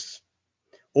there was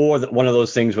one of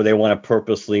those things where they want to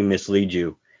purposely mislead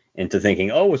you into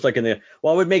thinking, oh, it's like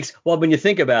when you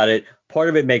think about it, part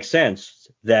of it makes sense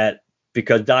that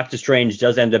because Doctor Strange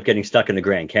does end up getting stuck in the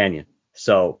Grand Canyon.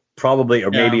 So probably,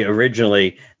 or maybe Yeah.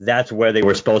 originally, that's where they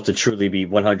were supposed to truly be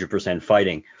 100%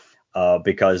 fighting,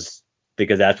 because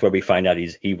that's where we find out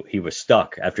he was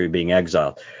stuck after being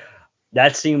exiled.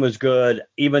 That scene was good.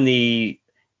 Even the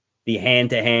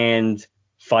hand-to-hand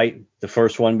fight, the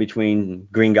first one between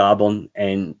Green Goblin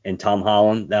and Tom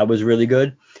Holland, that was really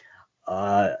good.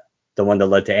 The one that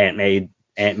led to Aunt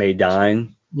May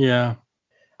dying. Yeah.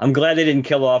 I'm glad they didn't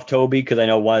kill off Toby, because I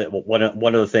know one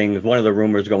of the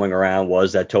rumors going around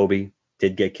was that Toby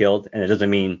did get killed, and it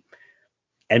doesn't mean.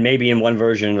 And maybe in one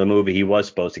version of the movie he was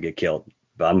supposed to get killed.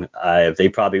 But they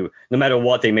probably, no matter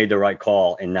what, they made the right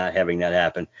call in not having that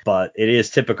happen. But it is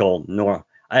typical.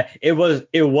 It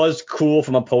was cool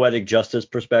from a poetic justice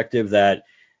perspective that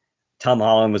Tom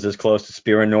Holland was as close to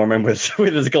spearing Norman with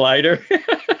his glider.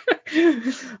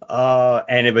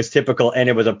 And it was typical, and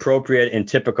it was appropriate and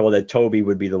typical that Toby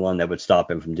would be the one that would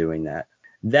stop him from doing that.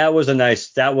 That was a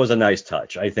nice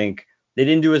touch. I think they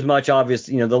didn't do as much,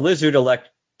 obviously.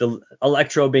 The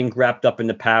Electro being wrapped up in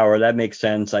the power, that makes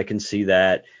sense. I can see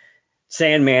that.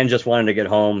 Sandman just wanted to get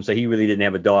home, so he really didn't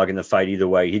have a dog in the fight either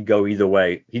way. He'd go either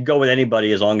way. He'd go with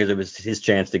anybody as long as it was his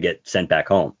chance to get sent back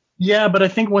home. Yeah, but I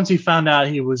think once he found out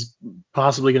he was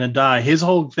possibly going to die, his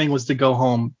whole thing was to go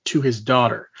home to his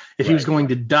daughter. If he was going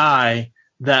to die,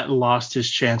 that lost his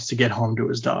chance to get home to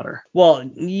his daughter. Well,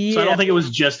 So I yeah. don't think it was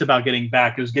just about getting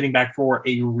back. It was getting back for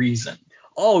a reason.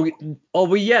 Oh,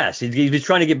 well, yes. He was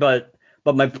trying to get, but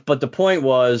the point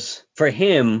was, for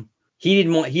him, he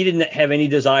didn't have any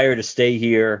desire to stay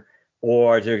here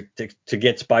or to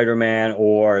get Spider-Man,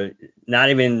 or not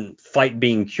even fight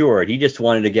being cured. He just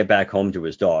wanted to get back home to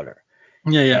his daughter.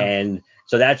 Yeah. And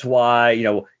so that's why,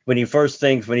 when he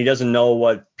doesn't know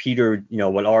what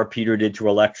what our Peter did to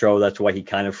Electro, that's why he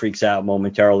kind of freaks out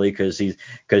momentarily, because he's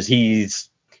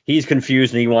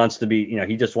confused, and he wants to be,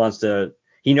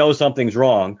 he knows something's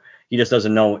wrong. He just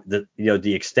doesn't know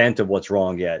the extent of what's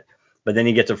wrong yet. But then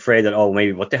he gets afraid that, oh,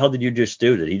 maybe what the hell did you just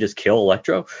do? Did he just kill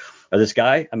Electro or this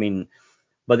guy? I mean,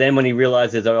 but then when he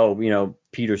realizes that, oh,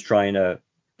 Peter's trying to,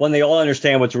 when they all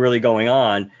understand what's really going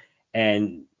on,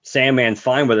 and Sandman's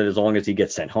fine with it as long as he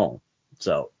gets sent home.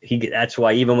 So that's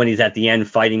why even when he's at the end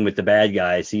fighting with the bad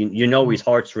guys, his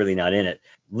heart's really not in it.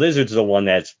 Lizard's the one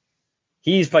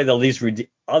he's probably the least,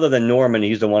 other than Norman,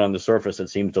 he's the one on the surface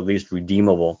that seems the least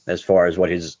redeemable as far as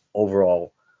what his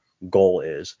overall goal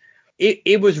is.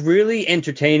 It was really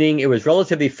entertaining. It was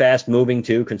relatively fast moving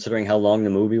too, considering how long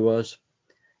the movie was.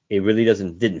 It really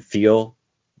didn't feel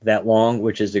that long,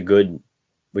 which is a good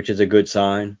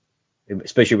sign,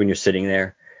 especially when you're sitting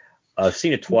there. I've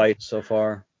seen it twice so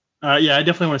far. Yeah, I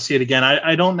definitely want to see it again.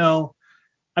 I don't know.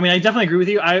 I mean, I definitely agree with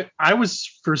you. I was,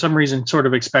 for some reason, sort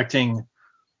of expecting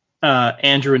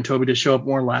Andrew and Toby to show up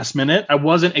more last minute. I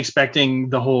wasn't expecting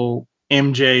the whole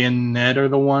MJ and Ned are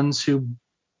the ones who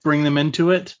bring them into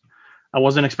it. I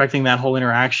wasn't expecting that whole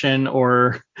interaction,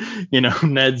 or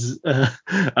Ned's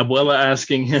abuela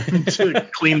asking him to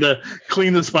clean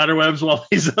the spider webs while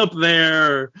he's up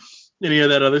there, or any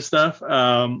of that other stuff.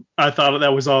 I thought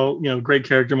that was all great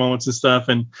character moments and stuff,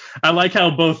 and I like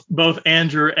how both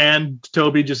Andrew and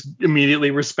Toby just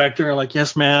immediately respect her, like,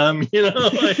 yes ma'am,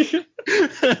 like,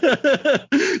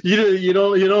 you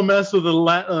don't mess with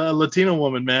a Latino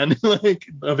woman, man, like,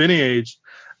 of any age.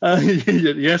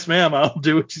 Yes ma'am, I'll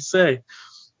do what you say.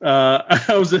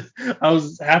 I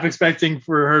was half expecting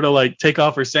for her to, like, take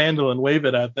off her sandal and wave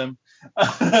it at them,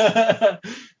 But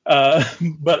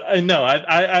no,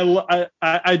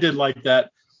 I did like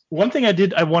that. One thing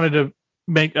I wanted to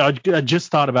make, I just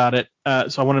thought about it,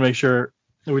 so I want to make sure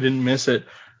that we didn't miss it.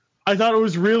 I thought it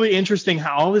was really interesting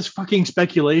how all this fucking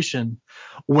speculation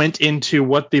went into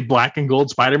what the black and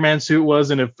gold Spider-Man suit was,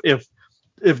 and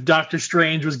if Doctor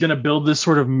Strange was going to build this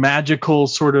sort of magical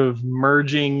sort of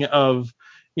merging of,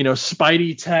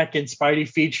 Spidey tech and Spidey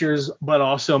features, but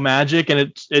also magic,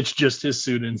 and it's just his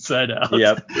suit inside out.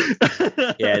 Yep.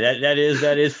 Yeah, that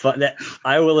is fun. That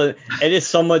I will. It is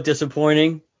somewhat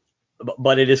disappointing,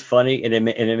 but it is funny and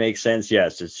it makes sense.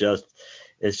 Yes, it's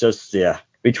just yeah.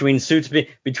 Between suits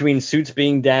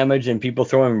being damaged and people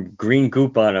throwing green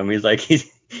goop on him, he's like he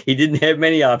didn't have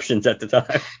many options at the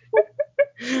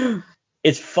time.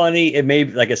 It's funny. It may,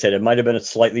 like I said, it might have been a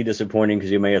slightly disappointing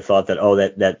because you may have thought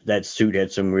that that suit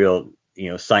had some real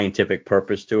scientific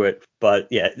purpose to it. But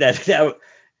yeah,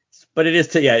 but it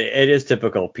is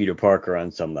typical Peter Parker on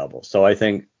some level. So I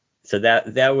think so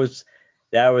that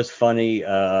was funny.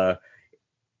 I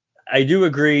do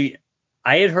agree.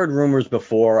 I had heard rumors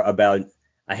before about.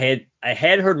 I had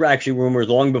heard actually rumors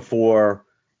long before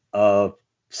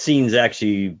scenes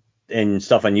actually and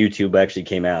stuff on YouTube actually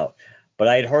came out. But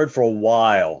I had heard for a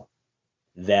while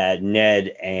that Ned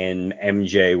and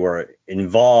MJ were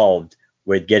involved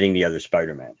with getting the other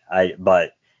Spider-Man.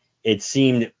 But it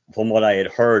seemed from what I had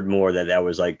heard more that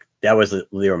was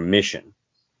their mission,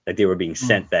 that they were being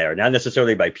sent there, not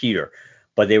necessarily by Peter,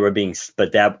 but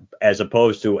that as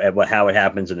opposed to how it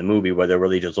happens in the movie where they're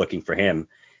really just looking for him,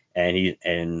 and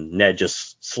Ned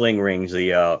just sling rings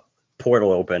the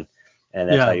portal open, and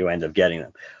that's how you end up getting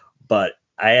them. But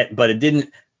it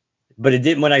didn't.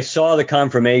 When I saw the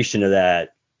confirmation of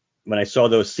that, when I saw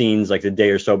those scenes like the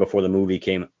day or so before the movie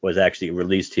was actually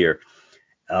released here,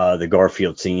 the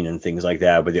Garfield scene and things like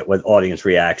that, with audience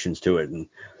reactions to it, and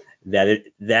that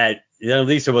at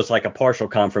least it was like a partial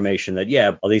confirmation that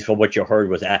at least for what you heard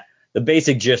was the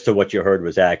basic gist of what you heard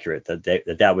was accurate,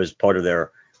 that was part of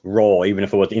their role, even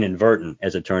if it was inadvertent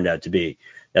as it turned out to be,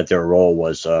 that their role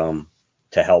was to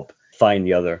help find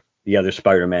the other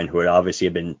Spider-Man who had obviously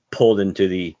been pulled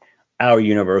into our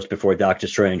universe before Doctor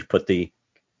Strange put the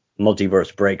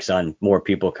multiverse brakes on more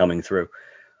people coming through,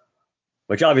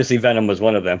 which obviously Venom was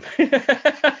one of them.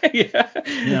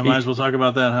 Yeah, might as well talk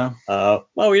about that, huh?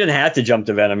 Well, we didn't have to jump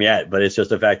to Venom yet, but it's just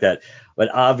the fact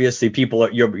but obviously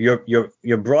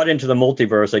you're brought into the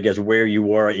multiverse, I guess, where you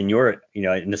were in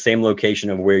in the same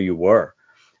location of where you were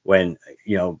when,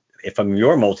 if I'm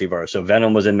your multiverse. So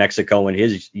Venom was in Mexico in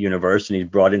his universe, and he's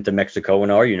brought into Mexico in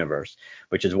our universe,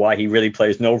 which is why he really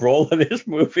plays no role in this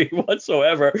movie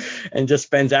whatsoever, and just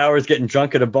spends hours getting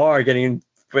drunk at a bar, being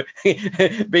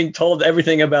told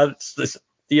everything about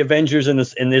the Avengers in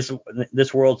this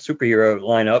world superhero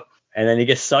lineup, and then he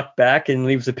gets sucked back and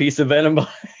leaves a piece of Venom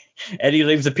behind. Eddie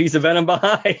leaves a piece of Venom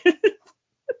behind.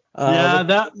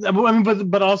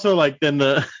 But also like then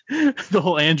the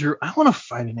whole Andrew, I want to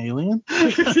fight an alien.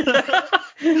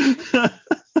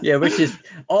 Yeah, which is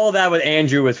all that with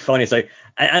Andrew was funny. It's like,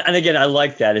 and again, I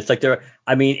like that. It's like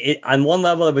on one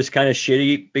level it was kind of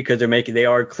shitty because they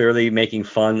are clearly making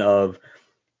fun of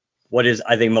what is,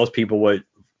 I think most people would,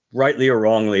 rightly or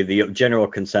wrongly, the general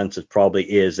consensus probably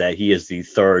is that he is the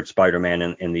third Spider-Man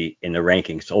in the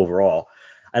rankings overall.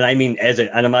 And I mean,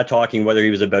 and I'm not talking whether he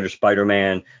was a better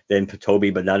Spider-Man than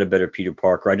Tobey, but not a better Peter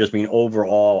Parker. I just mean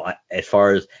overall, as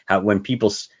far as how when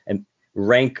people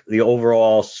rank the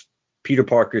overall Peter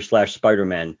Parker /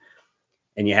 Spider-Man,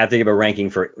 and you have to give a ranking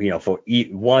for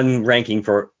one ranking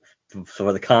for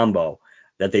the combo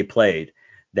that they played,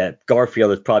 that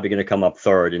Garfield is probably going to come up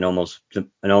third in almost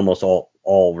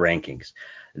all rankings.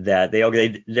 That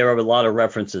there are a lot of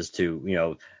references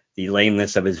to the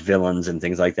lameness of his villains and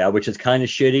things like that, which is kind of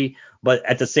shitty. But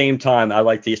at the same time, I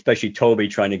like especially Tobey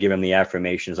trying to give him the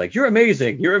affirmations, like, you're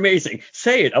amazing,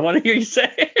 say it, I want to hear you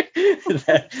say it.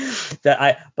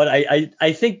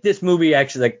 I think this movie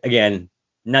actually, like, again,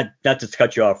 not to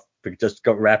cut you off, but just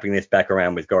wrapping this back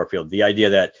around with Garfield, the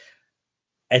idea that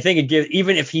I think it gives,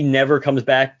 even if he never comes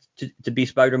back to be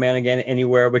Spider-Man again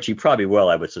anywhere, which he probably will,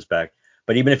 I would suspect,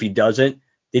 but even if he doesn't,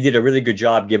 they did a really good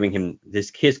job giving him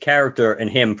his character and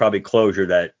him probably closure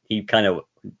that he kind of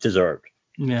deserved.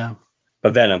 Yeah.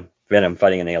 But Venom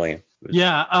fighting an alien.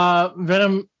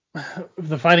 Venom,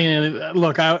 the fighting alien.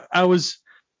 Look, I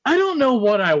don't know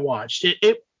what I watched.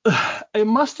 It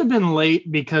must have been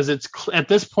late because at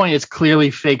this point it's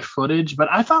clearly fake footage. But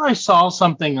I thought I saw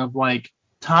something of like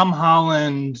Tom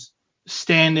Holland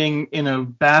standing in a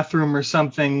bathroom or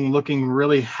something, looking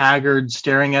really haggard,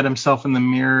 staring at himself in the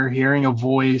mirror, hearing a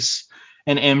voice,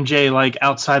 and MJ like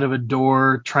outside of a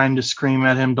door trying to scream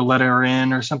at him to let her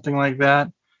in or something like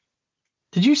that.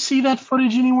 Did you see that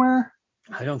footage anywhere?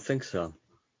 I don't think so.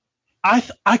 I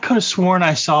could have sworn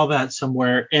I saw that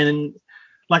somewhere, and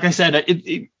like I said,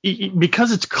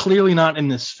 because it's clearly not in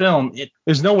this film.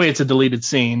 There's no way it's a deleted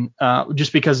scene,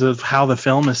 just because of how the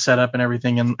film is set up and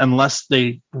everything. And unless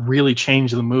they really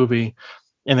changed the movie,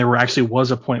 and there actually was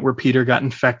a point where Peter got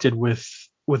infected with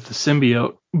the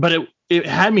symbiote, but it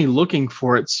had me looking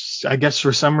for it. I guess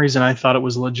for some reason I thought it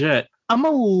was legit. I'm a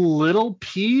little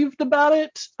peeved about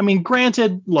it. I mean,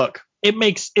 granted, look,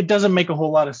 it doesn't make a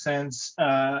whole lot of sense.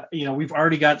 We've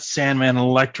already got Sandman and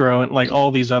Electro and like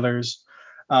all these others.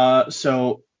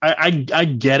 So I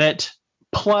get it.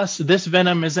 Plus, this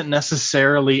Venom isn't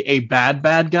necessarily a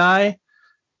bad guy,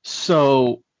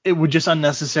 so it would just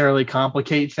unnecessarily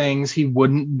complicate things. He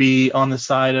wouldn't be on the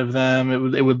side of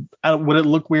them. Would it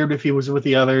look weird if he was with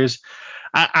the others?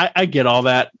 I get all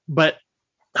that, but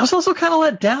I was also kind of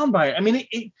let down by it. I mean,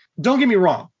 don't get me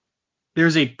wrong.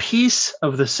 There's a piece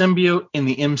of the symbiote in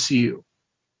the MCU.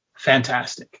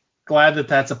 Fantastic. Glad that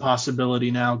that's a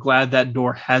possibility now. Glad that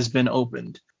door has been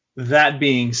opened. That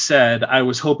being said, I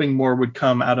was hoping more would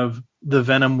come out of the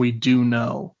Venom we do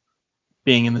know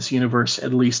being in this universe,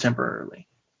 at least temporarily.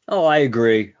 Oh, I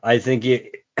agree. I think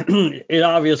it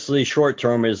obviously short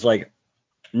term is like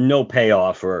no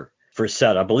payoff for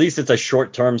setup. At least it's a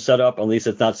short term setup. At least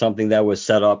it's not something that was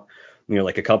set up,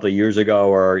 like a couple of years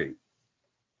ago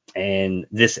and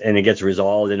it gets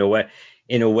resolved in a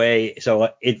way. So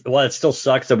it still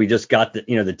sucks that we just got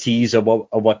the tease of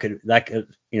what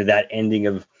that ending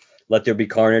of Let There Be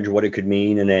Carnage, what it could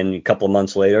mean, and then a couple of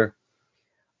months later.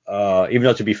 Even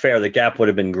though, to be fair, the gap would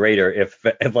have been greater if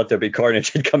Let There Be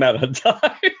Carnage had come out on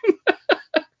time.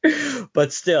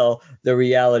 But still, the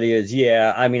reality is,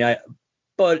 yeah, I mean,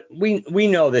 but we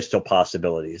know there's still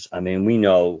possibilities. I mean, we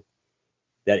know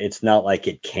that it's not like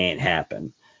it can't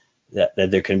happen, that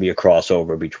there can be a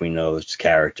crossover between those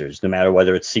characters, no matter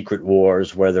whether it's Secret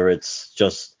Wars, whether it's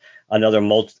just another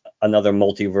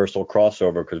multiversal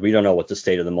crossover, because we don't know what the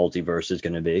state of the multiverse is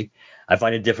going to be. I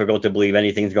find it difficult to believe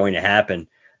anything's going to happen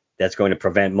that's going to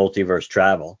prevent multiverse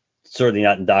travel. Certainly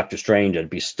not in Doctor Strange. I'd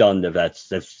be stunned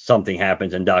if something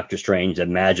happens in Doctor Strange that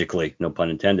magically, no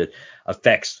pun intended,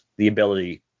 affects the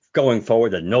ability going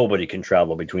forward that nobody can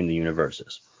travel between the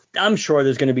universes. I'm sure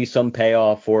there's going to be some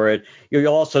payoff for it. You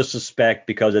also suspect,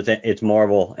 because it's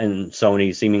Marvel and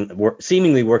Sony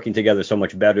seemingly working together so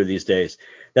much better these days,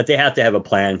 that they have to have a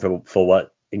plan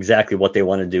for exactly what they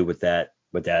want to do with that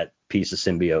piece of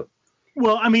symbiote.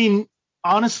 Well, I mean,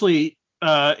 honestly,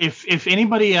 if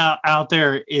anybody out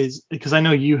there is, because I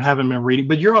know you haven't been reading,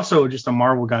 but you're also just a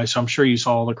Marvel guy, so I'm sure you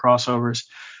saw all the crossovers.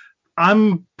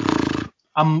 I'm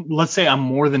let's say I'm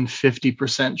more than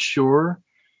 50% sure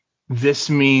this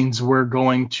means we're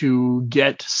going to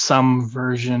get some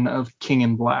version of King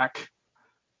in Black,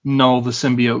 Null the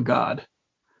symbiote god,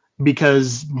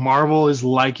 because Marvel is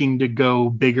liking to go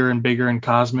bigger and bigger and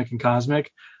cosmic.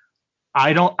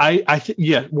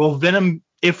 Yeah, well, Venom,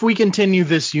 if we continue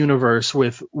this universe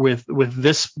with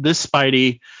this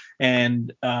Spidey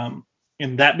and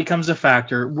that becomes a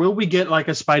factor, will we get like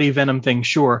a Spidey Venom thing?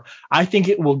 Sure. I think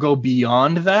it will go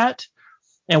beyond that,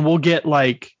 and we'll get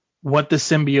like what the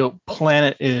symbiote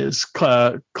planet is.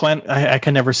 I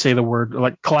can never say the word,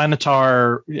 like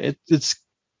Klanatar. It's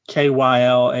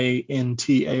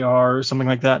Kylantar or something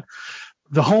like that.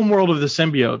 The home world of the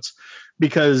symbiotes,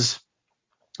 because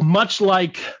much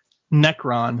like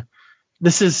Necron,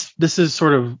 this is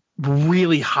sort of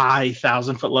really high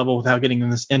 1,000-foot level without getting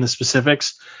in the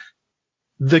specifics.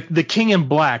 The King in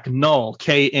Black, Null,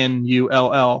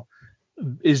 Knull,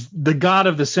 is the god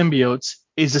of the symbiotes,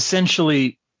 is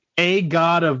essentially a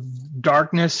god of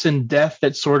darkness and death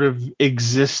that sort of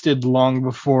existed long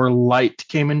before light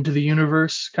came into the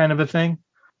universe, kind of a thing.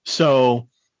 So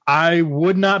I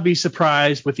would not be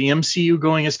surprised with the MCU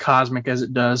going as cosmic as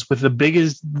it does, with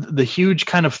the huge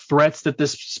kind of threats that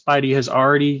this Spidey has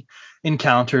already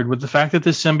encountered, with the fact that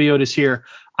this symbiote is here.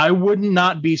 I would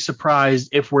not be surprised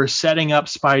if we're setting up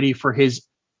Spidey for his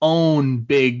own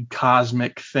big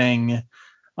cosmic thing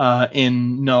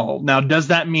in Null. Now, does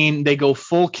that mean they go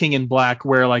full King in Black,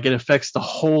 where like it affects the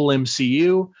whole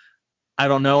MCU? I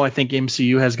don't know. I think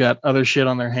MCU has got other shit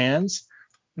on their hands.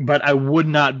 But I would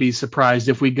not be surprised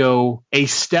if we go a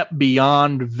step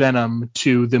beyond Venom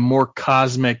to the more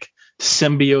cosmic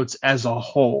symbiotes as a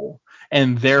whole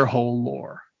and their whole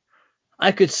lore.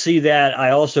 I could see that.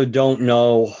 I also don't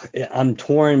know. I'm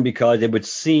torn, because it would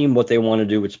seem what they want to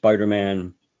do with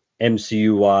Spider-Man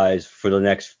MCU wise for the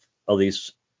next at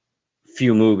least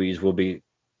few movies will be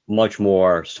much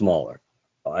more smaller.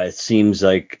 It seems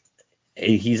like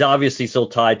he's obviously still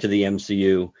tied to the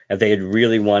MCU. If they had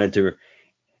really wanted to,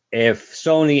 if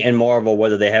Sony and Marvel,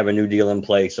 whether they have a new deal in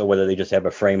place or whether they just have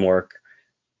a framework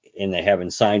and they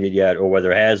haven't signed it yet, or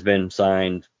whether it has been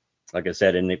signed, like I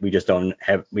said, and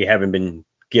we haven't been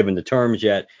given the terms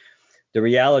yet. The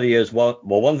reality is, well,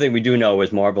 one thing we do know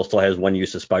is Marvel still has one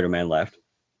use of Spider-Man left.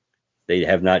 They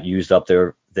have not used up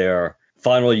their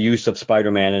final use of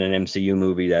Spider-Man in an MCU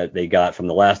movie that they got from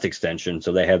the last extension,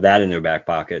 so they have that in their back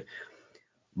pocket.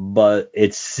 But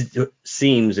it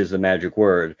seems, is the magic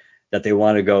word, that they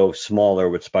want to go smaller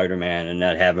with Spider-Man and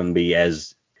not have him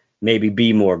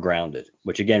be more grounded,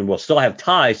 which again will still have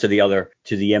ties to the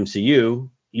MCU,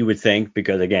 you would think,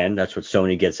 because again, that's what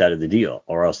Sony gets out of the deal,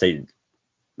 or else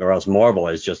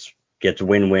Marvel gets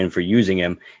win-win for using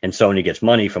him, and Sony gets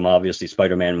money from obviously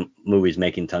Spider-Man movies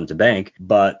making tons of bank,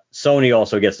 but Sony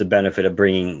also gets the benefit of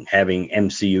having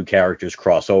MCU characters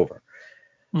cross over.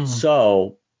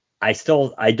 So I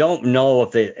don't know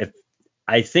if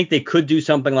I think they could do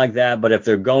something like that, but if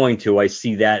they're going to, I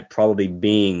see that probably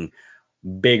being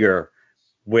bigger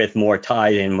with more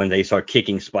tied in when they start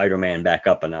kicking Spider-Man back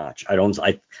up a notch. I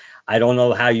don't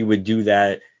know how you would do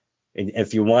that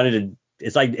if you wanted to.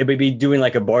 It's like it would be doing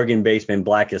like a bargain basement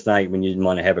Blackest Night when you didn't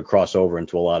want to have it cross over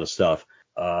into a lot of stuff.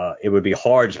 It would be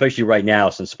hard, especially right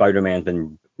now since Spider-Man's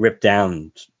been ripped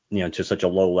down, to such a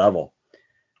low level.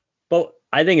 But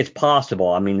I think it's possible.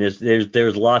 I mean,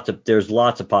 there's lots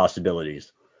of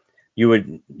possibilities. You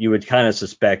would kind of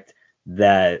suspect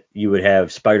that you would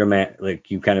have Spider-Man,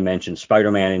 like you kind of mentioned,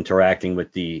 Spider-Man interacting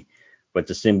with the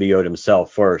symbiote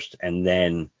himself first, and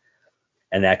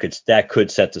that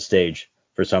could set the stage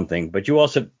for something. But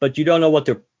you don't know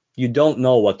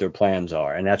what their plans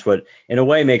are, and that's what in a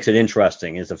way makes it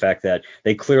interesting, is the fact that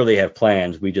they clearly have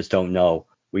plans. We just don't know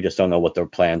what their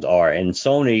plans are. And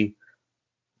Sony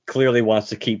clearly wants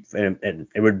to keep, and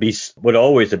it would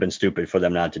always have been stupid for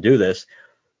them not to do this,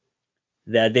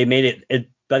 that they made it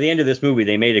by the end of this movie,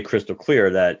 they made it crystal clear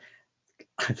that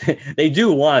they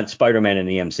do want Spider-Man in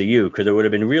the MCU, because it would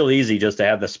have been real easy just to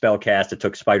have the spell cast that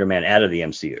took Spider-Man out of the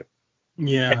MCU.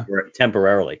 Yeah.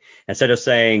 Temporarily, instead of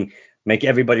saying make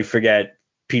everybody forget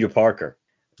Peter Parker.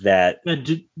 That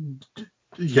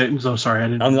yeah, I'm so sorry.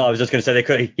 I was just gonna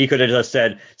say he could have just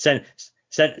said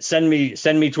send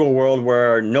me to a world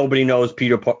where nobody knows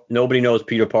Peter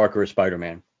Parker as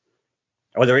Spider-Man,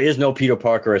 or there is no Peter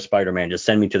Parker as Spider-Man. Just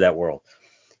send me to that world.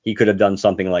 He could have done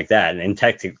something like that, and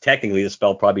technically the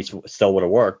spell probably still would have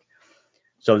worked.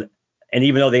 So. And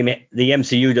even though the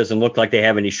MCU doesn't look like they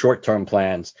have any short-term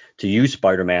plans to use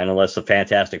Spider-Man, unless the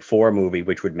Fantastic Four movie,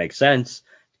 which would make sense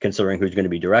considering who's going to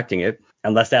be directing it,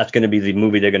 unless that's going to be the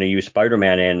movie they're going to use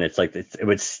Spider-Man in, it's like it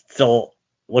would still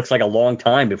looks like a long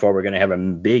time before we're going to have a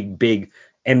big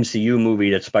MCU movie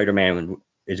that Spider-Man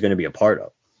is going to be a part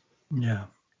of. Yeah.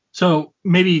 So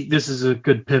maybe this is a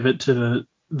good pivot to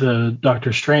the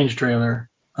Doctor Strange trailer.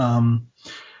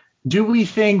 Do we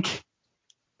think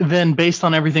then, based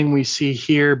on everything we see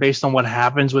here, based on what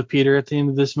happens with Peter at the end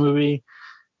of this movie,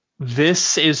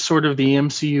 this is sort of the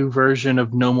MCU version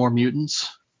of No More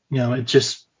Mutants?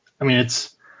 There's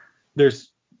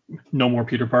no more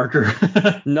Peter Parker.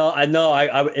 No,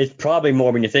 it's probably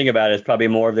more, when you think about it, it's probably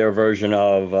more of their version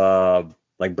of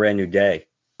like Brand New Day.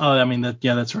 Oh, I mean,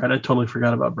 that's right. I totally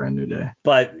forgot about Brand New Day.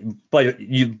 But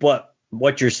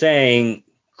what you're saying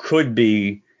could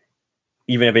be,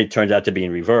 even if it turns out to be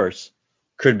in reverse,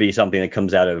 could be something that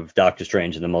comes out of Doctor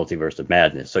Strange and the Multiverse of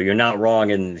Madness. So you're not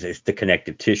wrong in the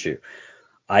connective tissue.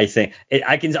 I think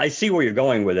I see where you're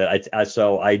going with it.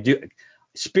 I do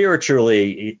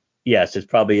spiritually, yes,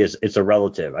 it's a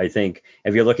relative. I think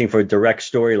if you're looking for a direct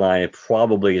storyline, it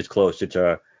probably is closer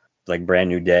to like Brand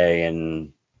New Day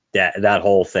and that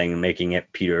whole thing, making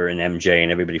it Peter and MJ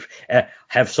and everybody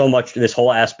have so much, this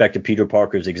whole aspect of Peter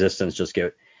Parker's existence just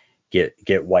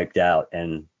get wiped out.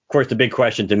 And of course, the big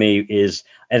question to me is,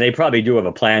 and they probably do have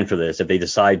a plan for this if they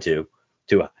decide to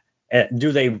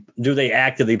do they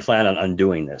actively plan on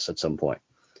undoing this at some point?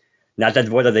 Not that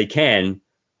whether they can,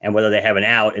 and whether they have an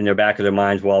out in their back of their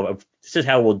minds, well, this is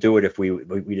how we'll do it if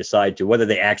we decide to, whether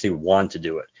they actually want to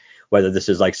do it, whether this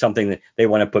is like something that they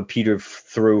want to put Peter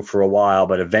through for a while,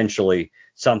 but eventually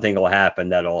something will happen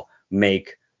that'll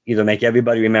either make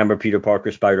everybody remember Peter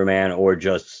Parker Spider-Man, or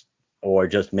just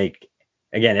make,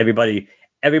 again, everybody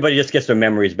just gets their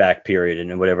memories back, period,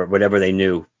 and whatever they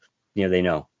knew, they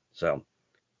know. So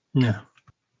yeah.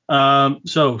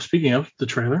 So speaking of the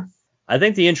trailer, I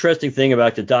think the interesting thing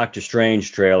about the Doctor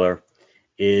Strange trailer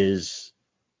is,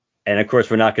 and of course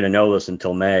we're not going to know this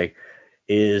until May,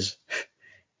 is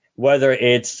whether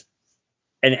it's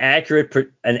an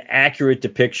accurate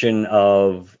depiction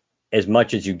of as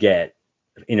much as you get,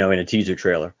 in a teaser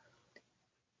trailer.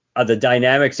 The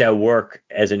dynamics at work,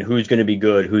 as in who's going to be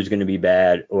good, who's going to be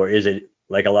bad, or is it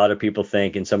like a lot of people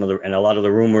think, and a lot of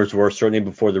the rumors were certainly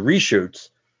before the reshoots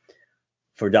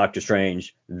for Doctor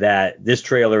Strange, that this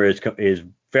trailer is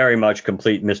very much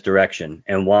complete misdirection,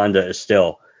 and Wanda is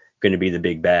still going to be the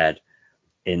big bad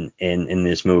in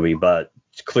this movie. But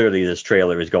clearly, this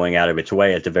trailer is going out of its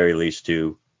way, at the very least,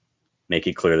 to make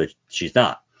it clear that she's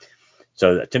not.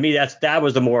 So to me, that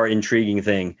was the more intriguing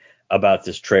thing about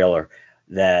this trailer,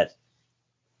 that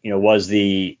was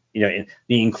the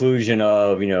inclusion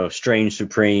of Strange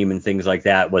Supreme and things like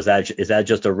that. Is that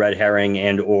just a red herring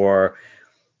and or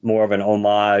more of an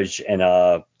homage and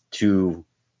to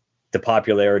the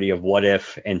popularity of What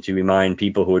If, and to remind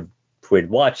people who would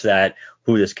watch that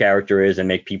who this character is, and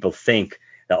make people think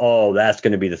that, oh, that's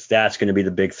going to be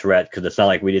the big threat, because it's not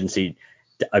like we didn't see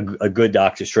a good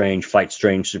Doctor Strange fight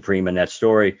Strange Supreme in that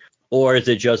story. Or is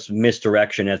it just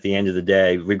misdirection at the end of the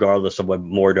day, regardless of what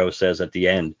Mordo says at the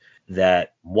end,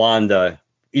 that Wanda,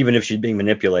 even if she's being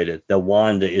manipulated, that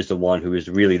Wanda is the one who is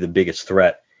really the biggest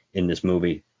threat in this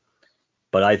movie.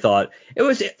 But I thought it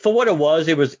was, for what it was,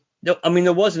 I mean,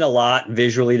 there wasn't a lot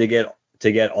visually to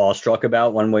get awestruck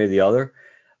about one way or the other,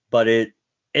 but it,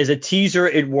 as a teaser,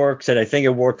 it works, and I think it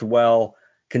worked well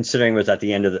considering it was at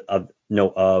the end of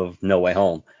No Way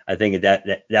Home. I think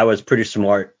that was pretty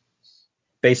smart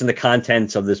based on the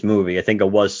contents of this movie. I think it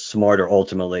was smarter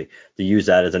ultimately to use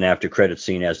that as an after credit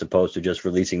scene, as opposed to just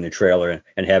releasing the trailer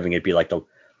and having it be like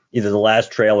either the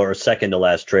last trailer or second to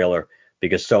last trailer,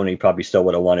 because Sony probably still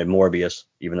would have wanted Morbius,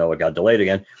 even though it got delayed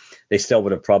again. They still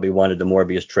would have probably wanted the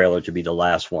Morbius trailer to be the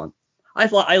last one.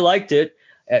 I liked it,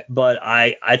 but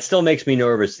it still makes me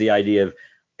nervous, the idea of,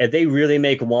 if they really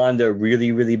make Wanda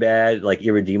really, really bad, like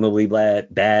irredeemably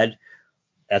bad,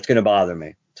 that's going to bother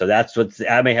me. So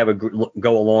I may have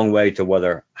go a long way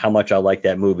to how much I like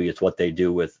that movie. It's what they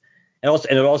do with, and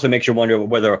it also makes you wonder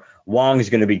whether Wong's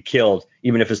going to be killed,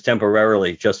 even if it's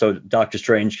temporarily, just so Doctor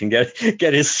Strange can get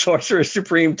his Sorcerer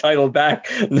Supreme title back,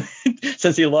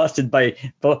 since he lost it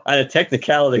on a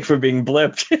technicality for being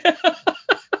blipped.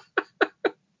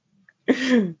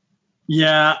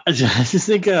 Yeah, I just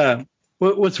think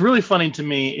what's really funny to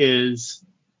me is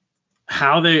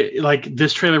how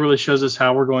this trailer really shows us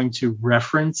how we're going to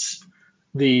reference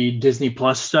the Disney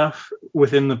Plus stuff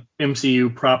within the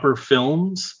MCU proper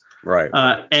films. Right.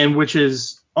 And which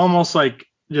is almost like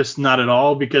just not at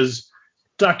all, because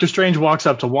Doctor Strange walks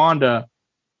up to Wanda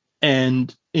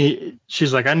and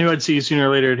she's like, I knew I'd see you sooner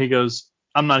or later. And he goes,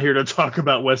 I'm not here to talk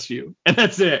about Westview. And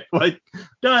that's it. Like,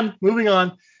 done, moving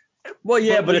on. Well,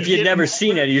 yeah, but if you'd never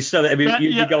seen it, you'd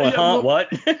be going, huh, what?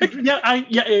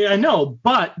 I know.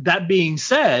 But that being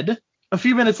said, a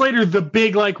few minutes later, the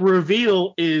big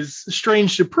reveal is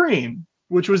Strange Supreme,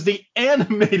 which was the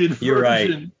animated version. You're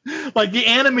right. Like, the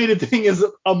animated thing is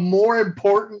a more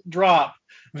important drop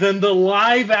than the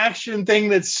live action thing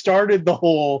that started the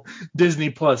whole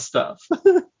Disney Plus stuff.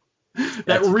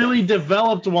 That really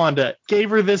developed Wanda, gave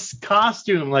her this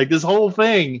costume, like this whole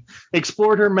thing,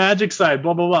 explored her magic side,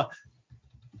 blah, blah, blah.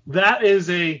 That is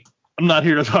I'm not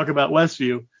here to talk about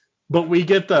Westview, but we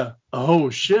get the, oh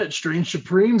shit, Strange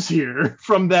Supreme's here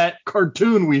from that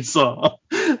cartoon we saw.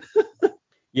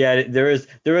 Yeah, there is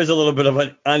a little bit of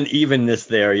an unevenness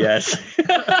there, yes.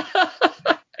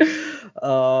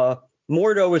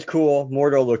 Mordo was cool.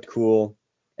 Mordo looked cool.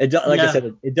 I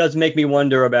said, it does make me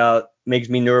makes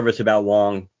me nervous about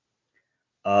Wong,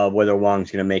 whether Wong's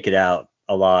going to make it out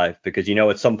alive, because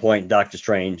at some point Doctor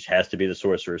Strange has to be the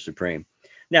Sorcerer Supreme.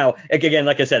 Now, again,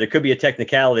 like I said, it could be a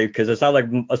technicality, because it's not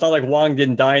like Wong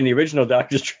didn't die in the original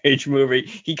Doctor Strange movie.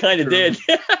 He kind of did.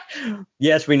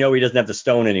 Yes, we know he doesn't have the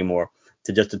stone anymore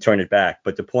to turn it back,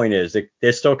 but the point is that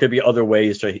there still could be other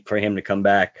ways for him to come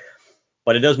back.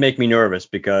 But it does make me nervous,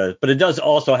 but it does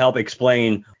also help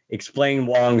explain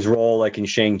Wong's role, like in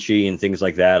Shang-Chi and things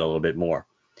like that, a little bit more,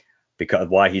 because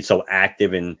why he's so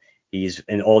active and he's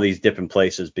in all these different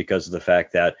places, because of the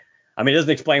fact that, I mean, it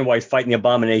doesn't explain why he's fighting the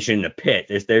Abomination in the pit.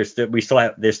 There's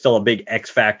still a big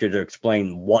X factor to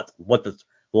explain what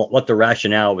the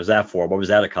rationale was that for, what was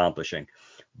that accomplishing.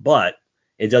 But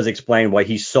it does explain why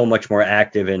he's so much more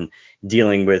active in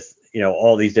dealing with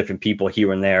all these different people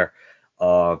here and there,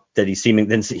 than he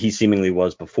seemingly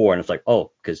was before. And it's like,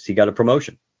 oh, because he got a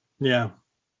promotion. Yeah.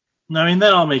 No, I mean,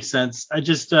 that all makes sense. I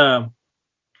just I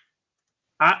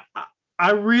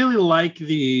really like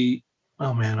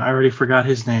oh man, I already forgot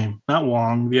his name. Not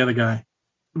Wong, the other guy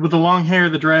with the long hair,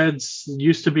 the dreads,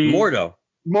 used to be Mordo.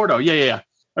 Yeah.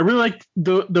 I really like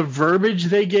the verbiage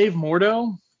they gave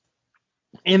Mordo.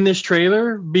 in this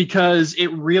trailer because it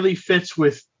really fits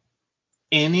with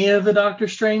any of the Doctor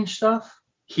Strange stuff.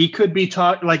 He could be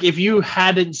like if you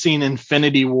hadn't seen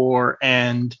Infinity War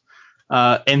and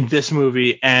this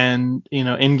movie and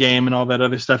Endgame and all that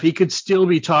other stuff, he could still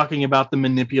be talking about the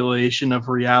manipulation of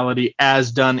reality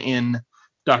as done in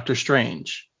Doctor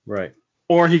Strange. Right.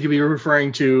 Or he could be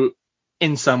referring to,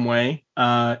 in some way,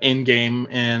 Endgame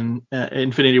and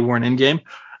Infinity War and Endgame.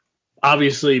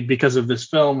 Obviously, because of this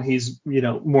film, he's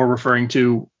more referring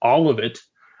to all of it.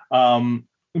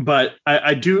 But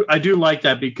I do like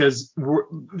that because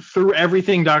through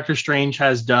everything Doctor Strange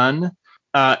has done,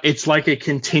 it's like a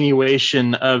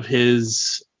continuation of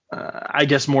his, I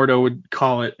guess Mordo would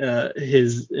call it,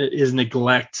 his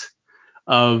neglect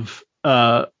of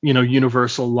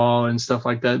universal law and stuff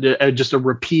like that. Just a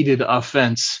repeated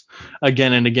offense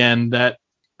again and again. That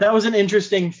was an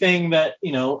interesting thing that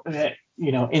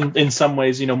in some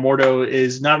ways, Mordo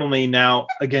is not only now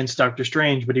against Doctor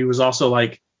Strange, but he was also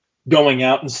like going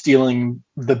out and stealing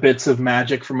the bits of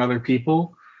magic from other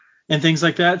people and things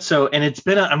like that. So, and it's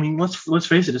been, let's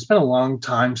face it, it's been a long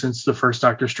time since the first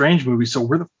Doctor Strange movie. So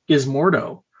where the f- is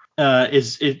Mordo?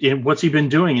 What's he been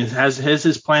doing? Has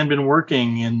his plan been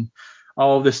working and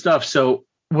all of this stuff? So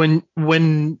when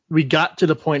we got to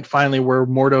the point finally where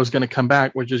Mordo is going to come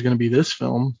back, which is going to be this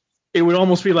film, it would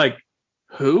almost be like,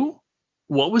 who?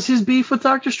 What was his beef with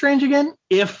Doctor Strange again?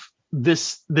 If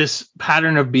this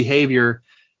pattern of behavior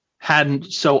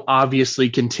hadn't so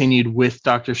obviously continued with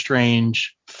Doctor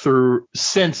Strange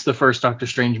since the first Doctor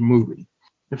Strange movie,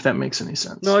 if that makes any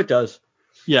sense. No, it does.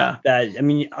 Yeah.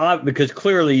 Because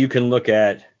clearly you can look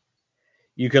at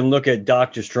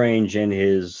Doctor Strange and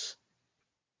his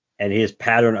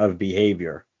pattern of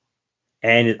behavior,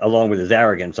 and along with his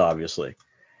arrogance, obviously,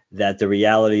 that the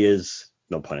reality is,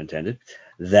 no pun intended,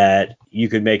 that you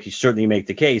certainly make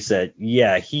the case that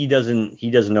he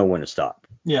doesn't know when to stop.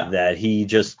 Yeah. That he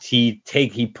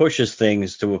pushes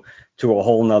things to a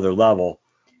whole nother level,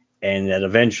 and that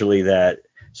eventually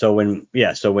so when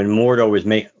Mordo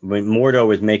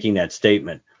is making that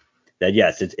statement, that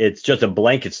yes, it's just a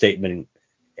blanket statement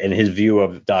in his view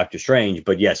of Doctor Strange,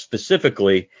 but yes,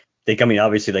 specifically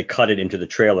obviously they cut it into the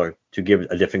trailer to give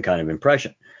a different kind of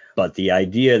impression. But the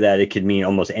idea that it could mean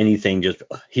almost anything, just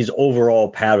his overall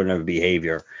pattern of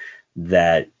behavior,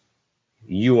 that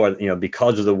you are,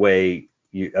 because of the way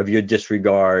of your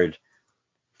disregard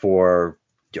for,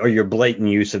 or your blatant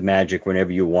use of magic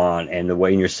whenever you want, and the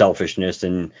way in your selfishness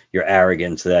and your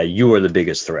arrogance, that you are the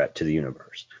biggest threat to the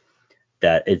universe.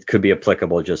 That it could be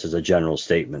applicable just as a general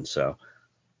statement. So,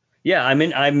 yeah,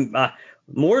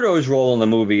 Mordo's role in the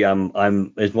movie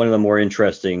is one of the more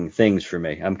interesting things for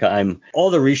me. All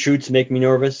the reshoots make me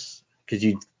nervous because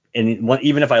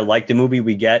even if I like the movie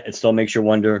we get, it still makes you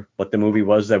wonder what the movie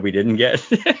was that we didn't get.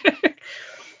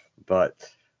 But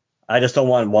I just don't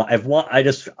want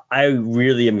I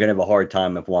really am gonna have a hard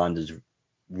time if Wanda's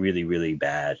really, really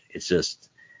bad. It's just,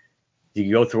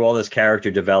 you go through all this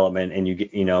character development and you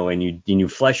get, and you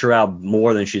flesh her out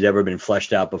more than she's ever been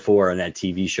fleshed out before in that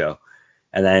TV show,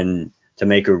 and then to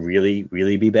make her really,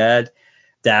 really be bad,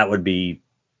 that would be,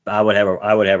 I would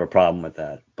have a problem with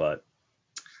that. But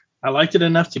I liked it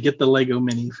enough to get the Lego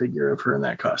minifigure of her in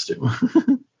that costume.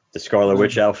 the Scarlet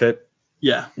Witch outfit,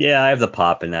 yeah, I have the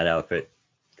pop in that outfit.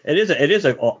 It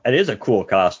is a cool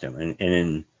costume,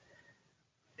 and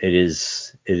it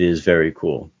is very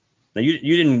cool. Now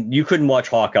you couldn't watch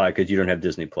Hawkeye because you don't have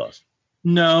Disney Plus.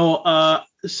 No,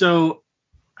 so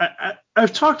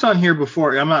I've talked on here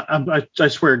before. I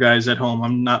swear, guys at home,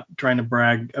 I'm not trying to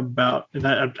brag about, and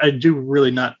I do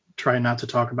really not try not to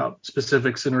talk about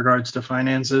specifics in regards to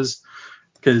finances,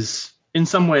 because in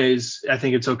some ways I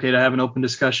think it's okay to have an open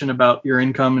discussion about your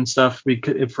income and stuff,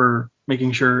 for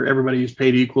making sure everybody is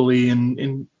paid equally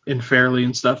and fairly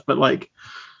and stuff. But like,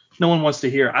 no one wants to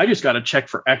hear, I just got a check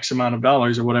for X amount of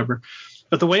dollars or whatever.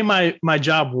 But the way my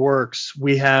job works,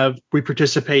 we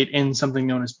participate in something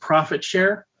known as profit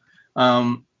share.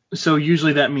 So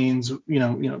usually that means,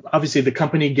 obviously the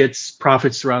company gets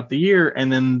profits throughout the year,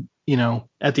 and then,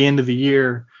 at the end of the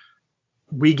year,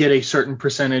 we get a certain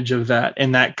percentage of that,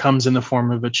 and that comes in the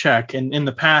form of a check. And in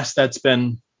the past, that's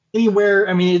been anywhere.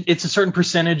 I mean, it's a certain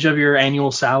percentage of your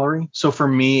annual salary. So for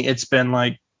me, it's been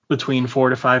like between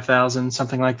 $4,000 to $5,000,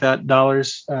 something like that,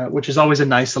 dollars, which is always a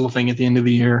nice little thing at the end of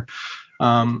the year.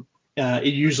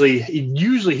 It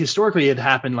usually historically had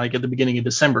happened like at the beginning of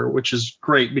December, which is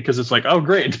great because it's like, oh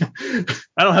great,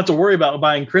 I don't have to worry about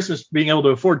being able to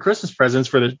afford Christmas presents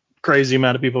for the crazy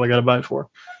amount of people I got to buy for.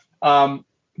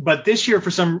 But this year,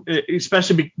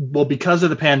 especially because of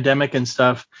the pandemic and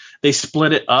stuff, they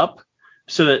split it up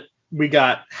so that we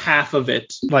got half of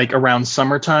it like around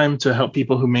summertime to help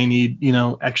people who may need,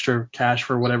 extra cash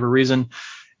for whatever reason.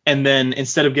 And then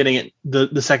instead of getting it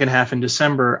the second half in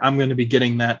December, I'm going to be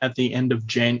getting that at the end of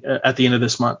at the end of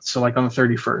this month. So like on the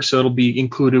 31st. So it'll be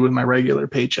included with my regular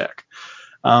paycheck.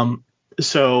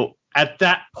 So at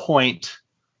that point,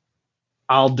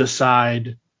 I'll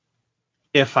decide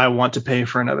if I want to pay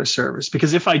for another service,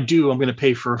 because if I do, I'm going to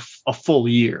pay for a full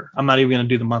year. I'm not even going to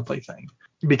do the monthly thing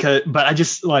but I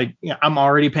just I'm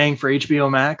already paying for HBO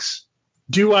Max.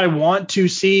 Do I want to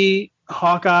see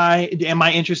Hawkeye? Am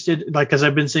I interested? Like, cause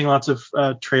I've been seeing lots of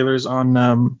trailers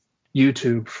on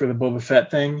YouTube for the Boba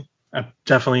Fett thing. I'm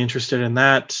definitely interested in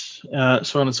that.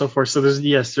 So on and so forth. So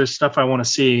there's stuff I want to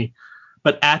see,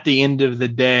 but at the end of the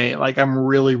day, like I'm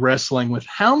really wrestling with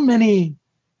how many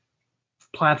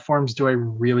platforms do I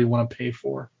really want to pay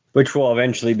for? Which will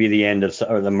eventually be the end of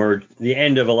the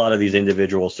end of a lot of these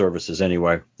individual services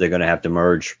anyway. They're going to have to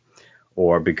merge,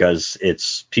 or because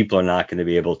people are not going to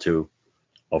be able to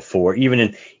afford,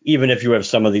 even if you have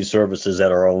some of these services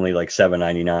that are only like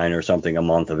 $7.99 or something a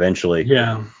month eventually.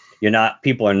 Yeah.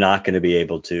 People are not going to be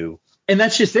able to. And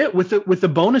that's just it with the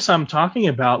bonus I'm talking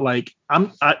about. Like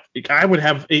I would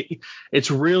have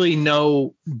it's really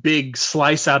no big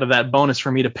slice out of that bonus for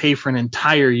me to pay for an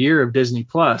entire year of Disney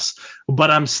Plus.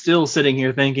 But I'm still sitting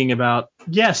here thinking about,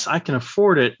 yes, I can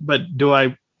afford it, but do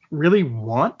I really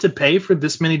want to pay for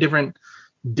this many different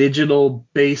digital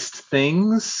based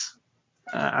things?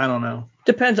 I don't know.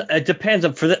 It depends.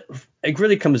 It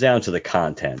really comes down to the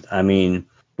content. I mean,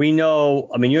 we know.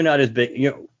 I mean, you're not as big.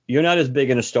 You're not as big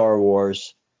into Star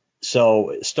Wars,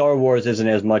 so Star Wars isn't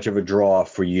as much of a draw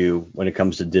for you when it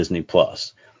comes to Disney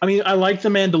Plus. I mean, I like The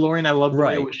Mandalorian. I love the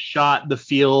way it was shot, the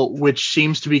feel, which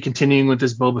seems to be continuing with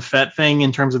this Boba Fett thing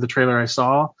in terms of the trailer I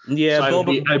saw. Yeah, so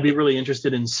I'd be really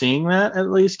interested in seeing that, at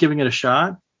least giving it a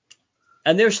shot.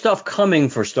 And there's stuff coming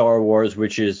for Star Wars,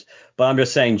 but I'm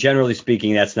just saying, generally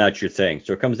speaking, that's not your thing.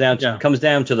 So it comes down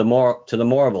to the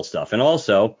Marvel stuff, and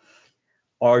also,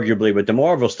 arguably with the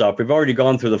Marvel stuff, we've already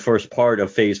gone through the first part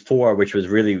of Phase 4, which was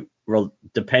really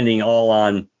depending all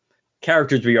on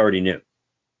characters we already knew.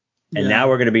 And now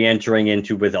we're going to be entering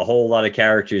into with a whole lot of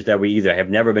characters that we either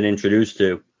have never been introduced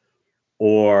to,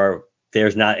 or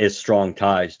there's not as strong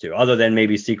ties to, other than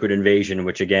maybe Secret Invasion,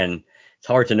 which again, it's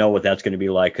hard to know what that's going to be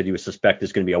like, because you would suspect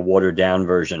it's going to be a watered down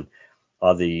version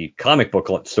of the comic book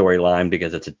storyline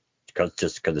because it's a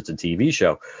TV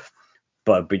show.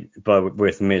 But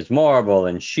with Ms. Marvel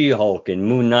and She-Hulk and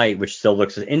Moon Knight, which still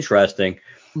looks interesting.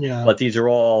 Yeah. But these are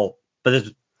all. But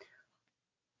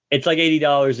it's like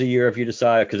 $80 a year if you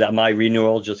decide, because my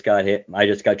renewal just got hit. I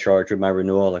just got charged with my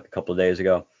renewal like a couple of days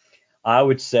ago. I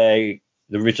would say,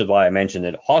 which is why I mentioned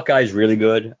it, Hawkeye's really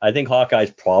good. I think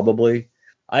Hawkeye's probably.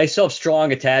 I still have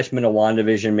strong attachment to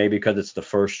WandaVision, maybe because it's the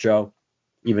first show,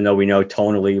 even though we know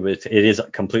tonally it is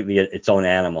completely its own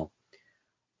animal.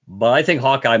 But I think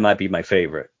Hawkeye might be my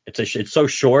favorite. It's so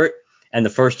short, and the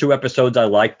first 2 episodes I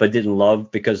liked but didn't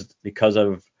love because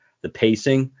of the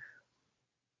pacing.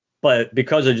 But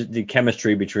because of the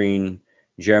chemistry between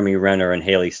Jeremy Renner and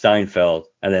Haley Steinfeld,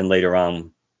 and then later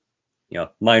on,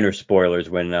 minor spoilers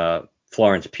when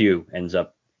Florence Pugh ends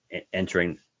up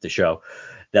entering the show,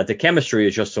 that the chemistry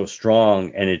is just so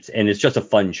strong, and it's just a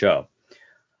fun show.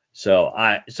 So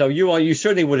you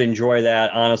certainly would enjoy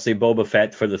that. Honestly, Boba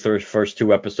Fett for the first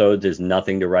 2 episodes is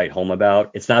nothing to write home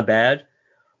about. It's not bad,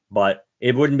 but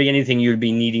it wouldn't be anything you'd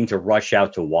be needing to rush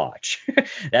out to watch.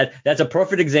 That's a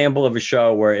perfect example of a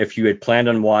show where if you had planned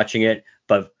on watching it,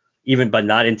 but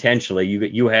not intentionally,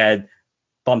 you had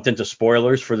bumped into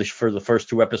spoilers for the first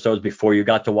 2 episodes before you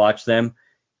got to watch them,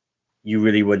 you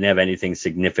really wouldn't have anything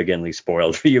significantly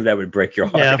spoiled for you that would break your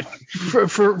heart. Yeah,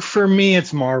 for me,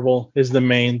 it's Marvel is the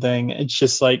main thing. It's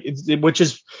just like, which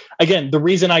is, again, the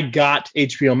reason I got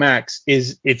HBO Max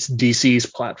is it's DC's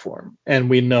platform. And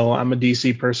we know I'm a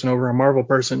DC person over a Marvel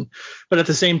person. But at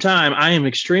the same time, I am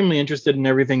extremely interested in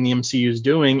everything the MCU is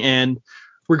doing. And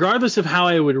regardless of how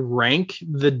I would rank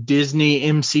the Disney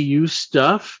MCU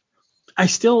stuff, I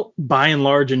still, by and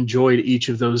large, enjoyed each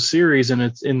of those series, and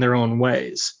it's in their own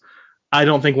ways. I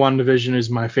don't think WandaVision is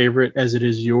my favorite as it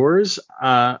is yours.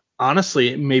 Honestly,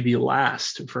 it may be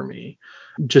last for me,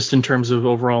 just in terms of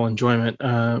overall enjoyment.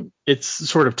 It's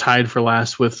sort of tied for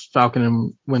last with Falcon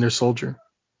and Winter Soldier.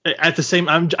 At the same,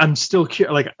 I'm still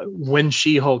curious, like when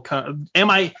She-Hulk. Am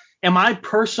I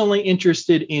personally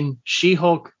interested in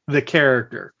She-Hulk the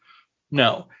character?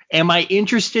 No. Am I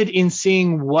interested in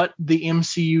seeing what the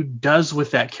MCU does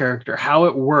with that character, how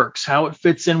it works, how it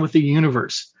fits in with the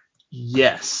universe?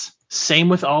 Yes. Same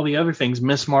with all the other things,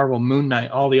 Miss Marvel, Moon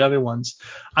Knight, all the other ones.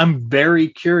 I'm very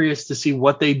curious to see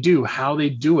what they do, how they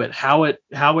do it, how it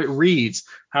reads,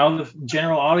 how the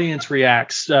general audience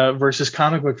reacts versus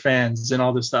comic book fans and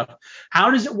all this stuff.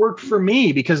 How does it work for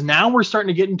me? Because now we're starting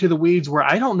to get into the weeds where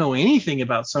I don't know anything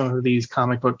about some of these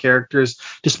comic book characters,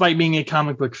 despite being a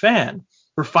comic book fan.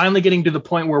 We're finally getting to the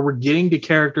point where we're getting to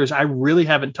characters I really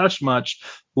haven't touched much,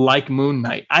 like Moon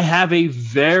Knight. I have a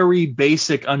very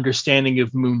basic understanding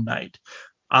of Moon Knight.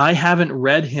 I haven't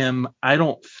read him, I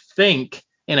don't think,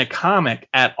 in a comic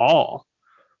at all.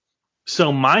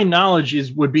 So my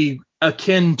knowledge would be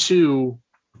akin to,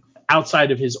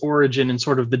 outside of his origin and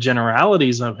sort of the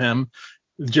generalities of him,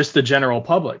 just the general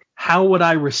public. How would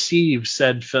I receive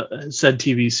said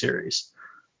TV series?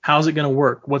 How's it going to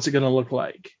work? What's it going to look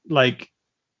like? Like,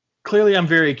 clearly I'm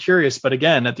very curious, but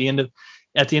again, at the end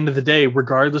of the day,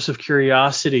 regardless of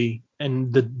curiosity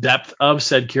and the depth of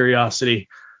said curiosity,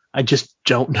 I just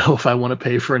don't know if I want to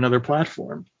pay for another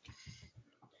platform.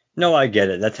 No, I get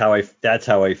it. That's how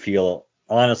I feel.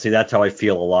 Honestly, that's how I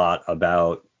feel a lot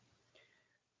about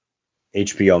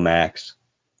HBO Max.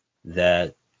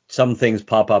 That some things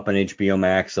pop up on HBO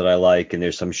Max that I like, and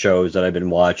there's some shows that I've been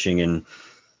watching, and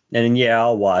yeah,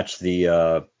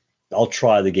 I'll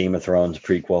try the Game of Thrones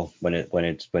prequel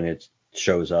when it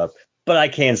shows up. But I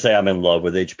can't say I'm in love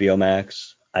with HBO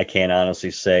Max. I can't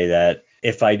honestly say that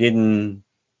if we didn't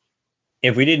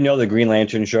know the Green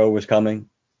Lantern show was coming,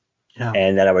 Yeah.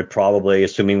 and that I would probably,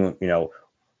 assuming,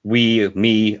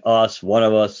 us, one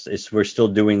of us, we're still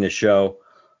doing the show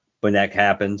when that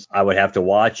happens, I would have to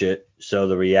watch it. So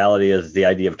the reality is the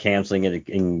idea of canceling it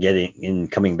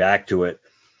and coming back to it.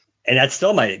 And that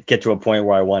still might get to a point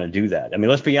where I want to do that. I mean,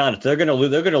 let's be honest. They're going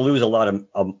to lose a lot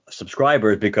of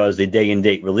subscribers because the day and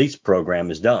date release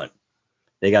program is done.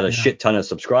 They got a shit ton of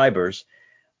subscribers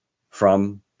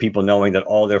from people knowing that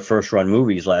all their first run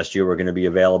movies last year were going to be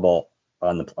available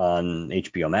on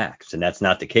HBO Max, and that's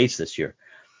not the case this year.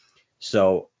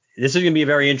 So this is going to be a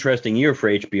very interesting year for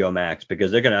HBO Max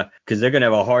because they're going to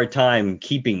have a hard time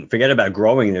forget about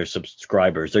growing their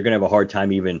subscribers. They're going to have a hard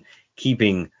time even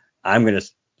keeping.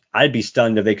 I'd be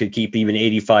stunned if they could keep even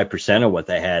 85% of what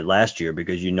they had last year,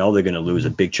 because they're going to lose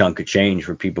a big chunk of change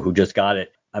for people who just got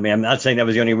it. I mean, I'm not saying that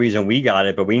was the only reason we got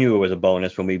it, but we knew it was a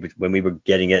bonus when we were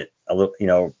getting it a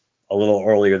little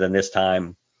earlier than this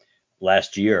time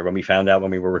last year, when we found out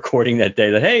when we were recording that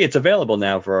day that, hey, it's available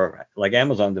now for like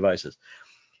Amazon devices,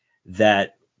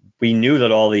 that we knew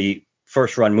that all the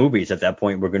first run movies at that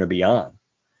point were going to be on.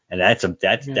 And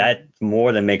that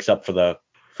more than makes up for the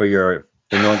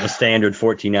standard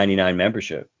 $14.99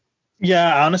 membership.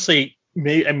 Yeah, honestly,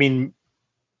 I mean,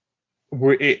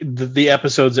 the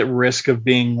episode's at risk of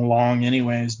being long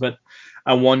anyways, but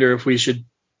I wonder if we should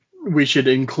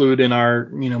include in our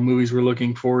movies we're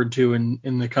looking forward to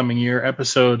in the coming year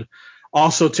episode,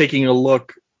 also taking a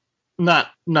look, not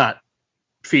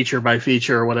feature by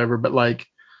feature or whatever, but like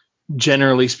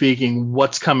generally speaking,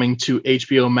 what's coming to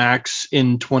HBO Max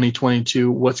in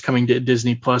 2022, what's coming to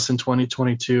Disney Plus in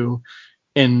 2022,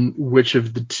 and which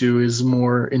of the two is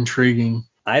more intriguing.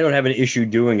 I don't have an issue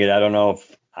doing it. I don't know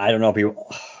if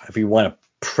we want to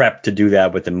prep to do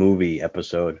that with the movie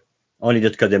episode, only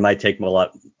just because it might take more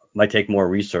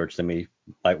research than we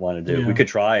might want to do. Yeah. We could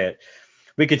try it.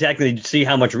 We could technically see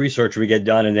how much research we get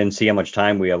done and then see how much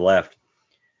time we have left.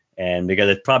 And because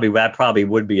that probably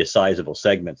would be a sizable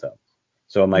segment though.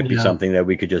 So it might be something that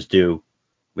we could just do.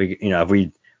 If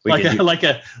we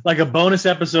like a bonus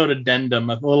episode addendum,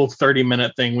 a little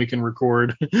 30-minute thing we can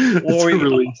record or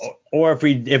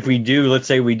if we do, let's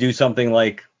say we do something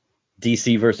like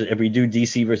DC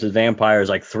versus Vampires,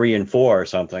 like 3 and 4 or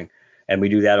something, and we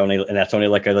do that and that's only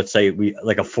like a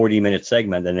 40-minute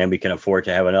segment, and then we can afford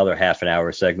to have another half an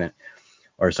hour segment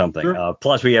or something. Sure.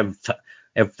 Plus we have,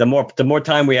 if the more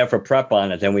time we have for prep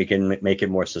on it, then we can make it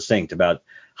more succinct about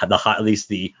at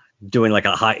least doing like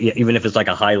even if it's like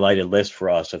a highlighted list for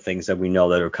us of things that we know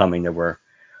that are coming that we're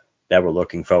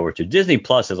looking forward to. Disney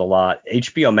Plus is a lot.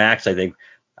 HBO Max, I think,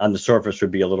 on the surface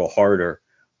would be a little harder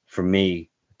for me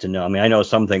to know. I mean, I know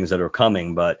some things that are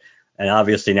coming, and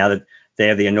obviously now that they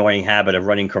have the annoying habit of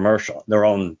running their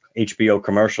own HBO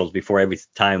commercials before every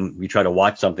time we try to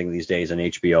watch something these days on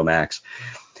HBO Max,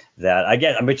 that I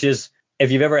get, which is,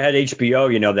 if you've ever had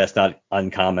HBO, that's not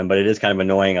uncommon, but it is kind of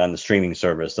annoying on the streaming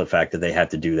service, the fact that they have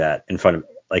to do that in front of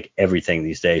like everything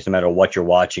these days. No matter what you're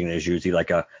watching, there's usually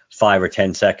like a 5 or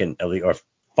 10 second or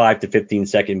 5 to 15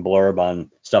 second blurb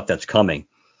on stuff that's coming.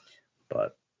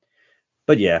 But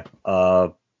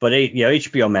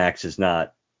HBO Max is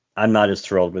not. I'm not as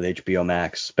thrilled with HBO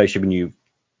Max, especially when you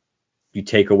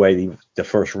take away the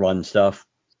first run stuff.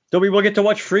 So we will get to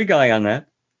watch Free Guy on that.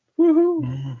 Woohoo!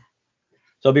 Mhm.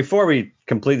 So before we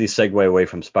completely segue away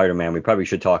from Spider-Man, we probably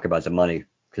should talk about the money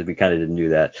because we kind of didn't do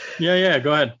that. Yeah,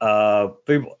 go ahead.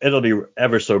 It'll be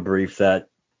ever so brief that,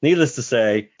 needless to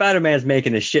say, Spider-Man's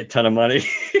making a shit ton of money.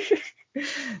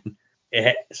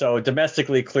 So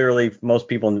domestically, clearly, most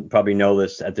people probably know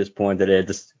this at this point, that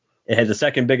it had the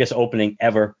second biggest opening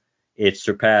ever. It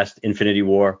surpassed Infinity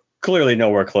War. Clearly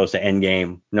nowhere close to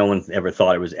Endgame. No one ever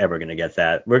thought it was ever going to get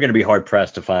that. We're going to be hard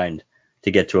pressed to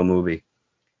get to a movie.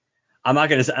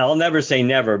 I'll never say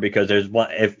never, because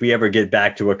if we ever get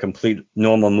back to a complete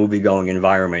normal movie going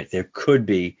environment, there could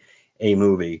be a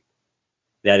movie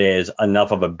that is enough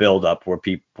of a build up where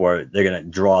they're going to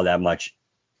draw that much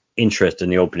interest in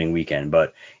the opening weekend.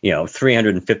 But,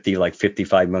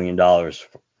 $55 million,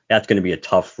 that's going to be a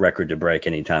tough record to break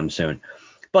anytime soon.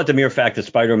 But the mere fact that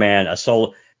Spider-Man, a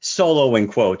solo in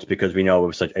quotes, because we know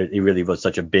it really was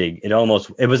such a big, it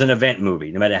was an event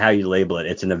movie. No matter how you label it,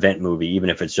 it's an event movie. Even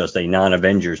if it's just a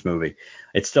non-Avengers movie,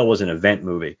 it still was an event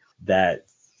movie. That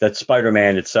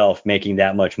Spider-Man itself making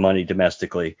that much money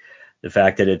domestically, the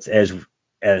fact that it's as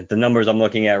the numbers I'm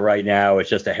looking at right now, it's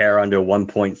just a hair under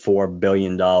 $1.4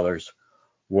 billion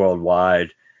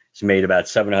worldwide. It's made about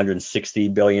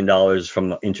 $760 billion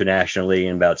from internationally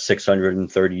and about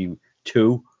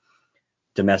 632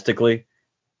 domestically.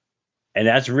 And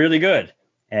that's really good.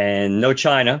 And no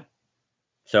China.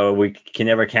 So we can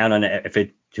never count on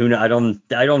it. I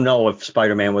don't know if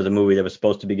Spider-Man was a movie that was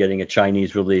supposed to be getting a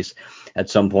Chinese release at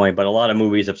some point, but a lot of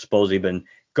movies have supposedly been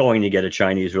going to get a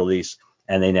Chinese release,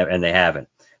 and they haven't.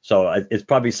 So it's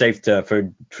probably safe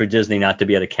for Disney not to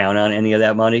be able to count on any of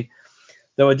that money.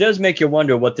 Though it does make you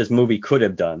wonder what this movie could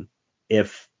have done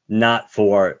if not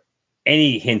for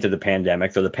any hint of the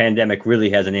pandemic. So the pandemic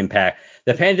really has an impact.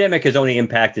 The pandemic has only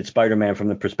impacted Spider-Man from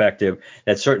the perspective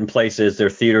that certain places, their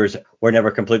theaters were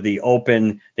never completely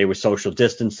open. They were social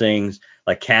distancing.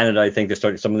 Like Canada, I think they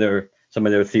started some of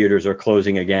their theaters are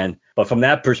closing again. But from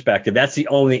that perspective, that's the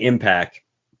only impact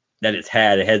that it's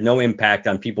had. It had no impact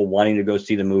on people wanting to go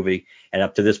see the movie. And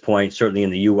up to this point, certainly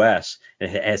in the U.S., it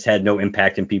has had no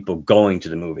impact in people going to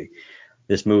the movie.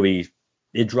 This movie,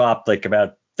 it dropped I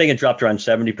think it dropped around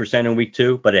 70% in week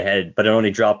 2, but it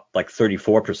only dropped like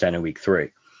 34% in week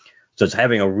 3. So it's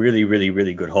having a really, really,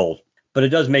 really good hold. But it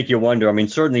does make you wonder. I mean,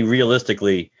 certainly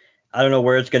realistically, I don't know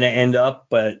where it's going to end up,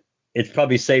 but it's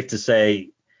probably safe to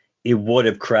say it would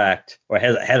have cracked, or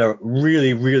had a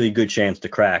really, really good chance to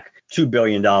crack $2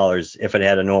 billion if it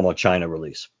had a normal China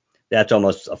release. That's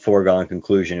almost a foregone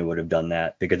conclusion it would have done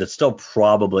that, because it's still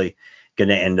probably going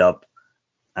to end up,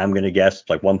 I'm going to guess,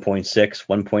 like 1.6,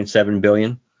 1.7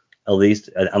 billion, at least,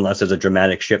 unless there's a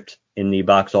dramatic shift in the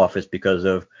box office because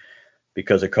of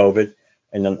COVID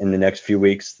in the next few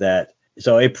weeks.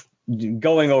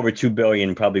 Going over 2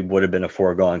 billion probably would have been a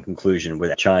foregone conclusion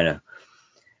with China.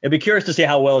 It'd be curious to see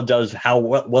how well it does,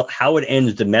 how it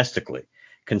ends domestically,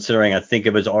 considering I think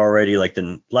it was already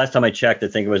last time I checked, I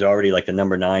think it was already like the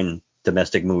number 9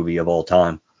 domestic movie of all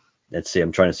time. Let's see,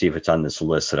 I'm trying to see if it's on this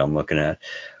list that I'm looking at.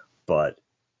 But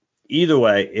either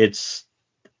way,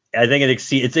 I think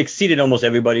it's exceeded almost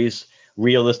everybody's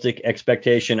realistic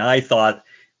expectation. I thought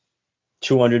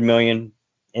 200 million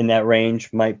in that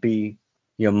range might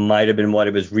have been what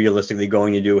it was realistically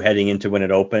going to do heading into when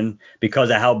it opened, because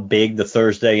of how big the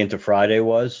Thursday into Friday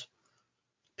was.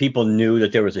 People knew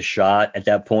that there was a shot at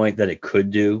that point that it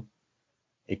could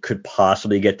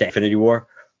possibly get to Infinity War.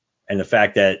 And the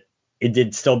fact that it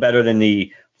did still better than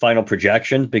the final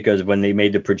projections, because when they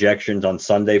made the projections on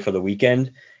Sunday for the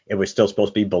weekend, it was still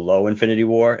supposed to be below Infinity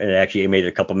War, and it actually made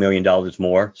a couple $1 million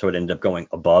more, so it ended up going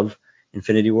above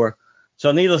Infinity War.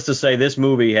 So needless to say, this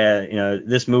movie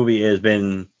has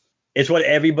been, it's what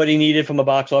everybody needed from a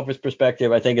box office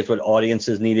perspective. I think it's what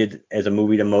audiences needed as a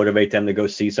movie to motivate them to go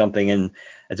see something, and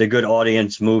it's a good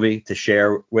audience movie to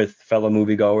share with fellow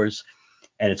moviegoers,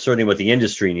 and it's certainly what the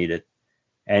industry needed.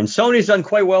 And Sony's done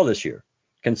quite well this year,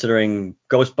 considering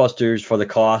Ghostbusters, for the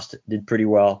cost, did pretty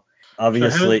well.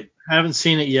 Obviously, So I haven't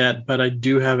seen it yet, but I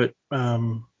do have it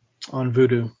on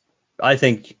Vudu. I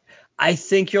think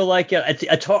you'll like it.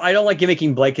 I don't like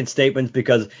making blanket statements,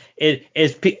 because it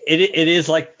is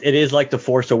like the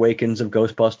Force Awakens of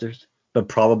Ghostbusters, but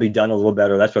probably done a little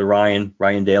better. That's what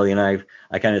Ryan Daly and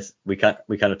we kind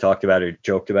of talked about or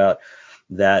joked about,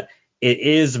 that it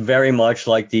is very much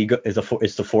like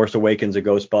it's the Force Awakens of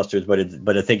Ghostbusters,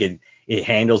 but I think it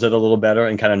handles it a little better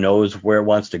and kind of knows where it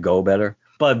wants to go better.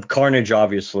 But Carnage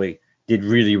obviously did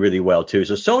really, really well too.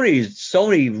 So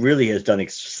Sony really has done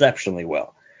exceptionally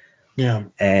well Yeah.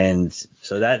 And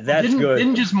so that's good.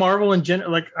 Didn't just Marvel and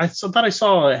like thought I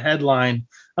saw a headline.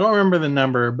 I don't remember the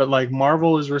number, but like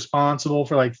Marvel is responsible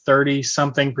for like 30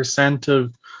 something percent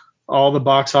of all the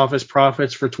box office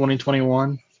profits for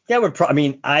 2021. That would I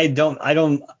mean, I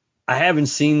haven't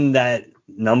seen that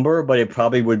number, but it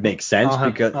probably would make sense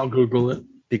I'll Google it.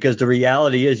 because the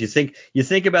reality is you think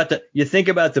about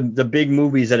the big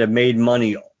movies that have made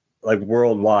money like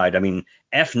worldwide. I mean,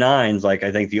 F9's like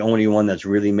I think the only one that's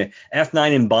really made.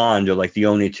 F9 and Bond are like the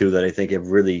only two that I think have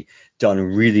really done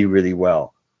really, really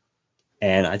well.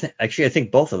 And I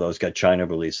think both of those got China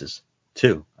releases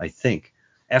too. I think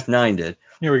F9 did.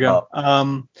 Here we go.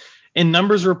 In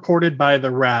numbers reported by The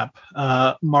Wrap,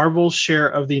 Marvel's share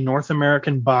of the North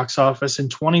American box office in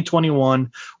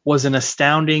 2021 was an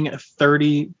astounding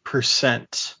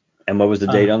 30%. And what was the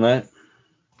date on that?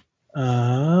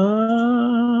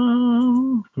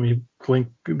 Let me link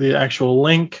the actual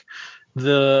link.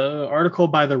 The article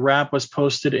by The Wrap was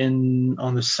posted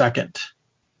on the 2nd.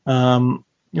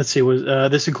 Let's see.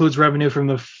 This includes revenue from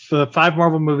the 5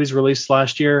 Marvel movies released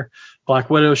last year: Black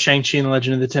Widow, Shang-Chi and the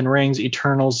Legend of the Ten Rings,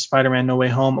 Eternals, Spider-Man No Way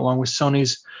Home, along with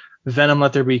Sony's Venom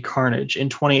Let There Be Carnage. In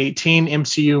 2018,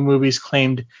 MCU movies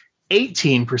claimed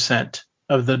 18%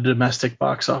 of the domestic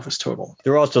box office total.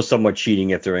 They're also somewhat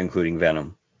cheating if they're including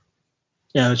Venom.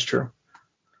 Yeah, that's true.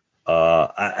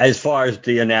 As far as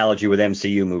the analogy with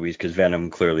MCU movies, because Venom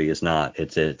clearly is not.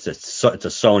 It's a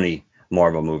Sony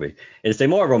Marvel movie. It's a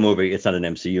Marvel movie. It's not an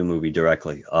MCU movie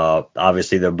directly.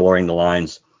 Obviously, they're blurring the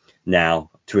lines now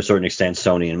to a certain extent.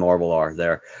 Sony and Marvel are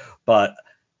there, but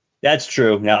that's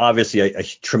true. Now, obviously, a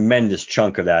tremendous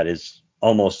chunk of that is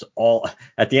almost all.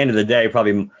 At the end of the day,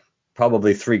 probably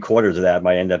 3/4 of that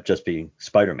might end up just being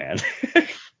Spider-Man.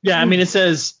 Yeah, I mean, it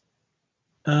says.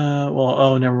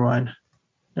 Never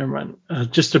mind.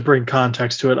 Just to bring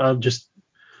context to it, I'll just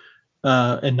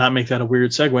and not make that a weird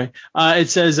segue. It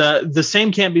says the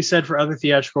same can't be said for other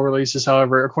theatrical releases.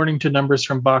 However, according to numbers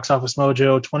from Box Office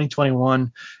Mojo,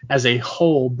 2021 as a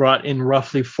whole brought in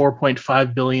roughly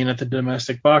 $4.5 billion at the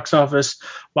domestic box office.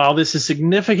 While this is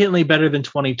significantly better than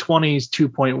 2020's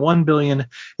 $2.1 billion,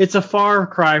 it's a far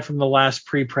cry from the last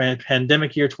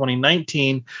pre-pandemic year,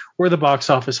 2019, where the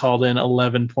box office hauled in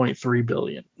 $11.3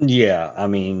 billion. Yeah, I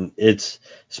mean, it's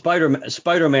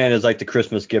Spider-Man is like the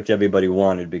Christmas gift everybody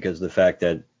wanted because of the fact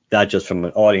that not just from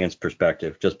an audience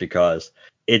perspective, just because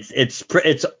it's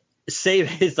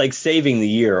like saving the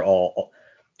year all.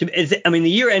 I mean, the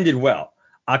year ended well.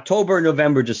 October,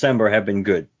 November, December have been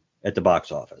good at the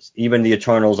box office. Even the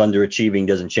Eternals underachieving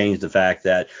doesn't change the fact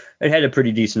that it had a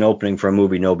pretty decent opening for a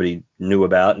movie nobody knew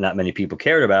about, not many people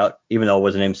cared about, even though it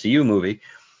was an MCU movie.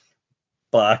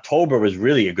 But October was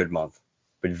really a good month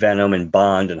with Venom and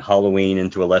Bond and Halloween,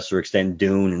 and to a lesser extent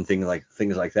Dune and things like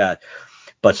that.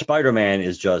 But Spider-Man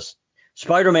is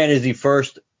the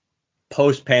first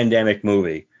post-pandemic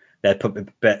movie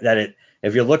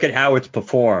if you look at how it's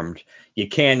performed, you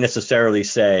can't necessarily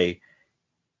say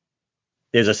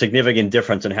there's a significant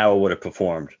difference in how it would have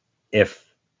performed if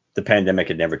the pandemic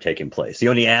had never taken place. The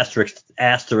only asterisk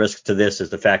to this is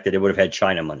the fact that it would have had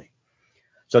China money.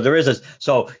 So there is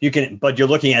but you're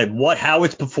looking at how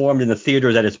it's performed in the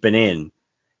theater that it's been in.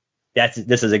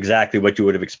 This is exactly what you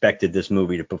would have expected this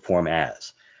movie to perform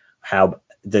as, how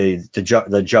the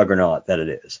juggernaut that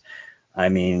it is. I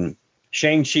mean,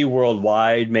 Shang-Chi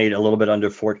worldwide made a little bit under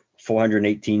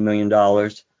 $418 million.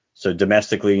 So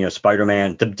domestically,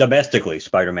 Spider-Man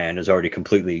has already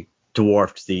completely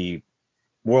dwarfed the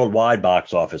worldwide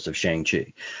box office of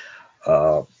Shang-Chi.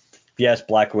 Yes,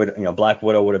 Black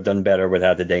Widow would have done better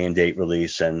without the day and date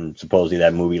release, and supposedly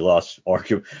that movie lost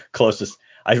closest.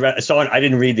 I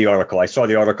didn't read the article. I saw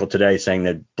the article today saying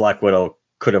that Black Widow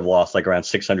could have lost like around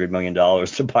 $600 million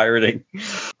to pirating,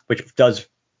 which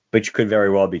could very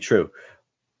well be true.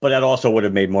 But that also would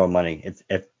have made more money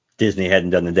if Disney hadn't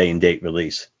done the day and date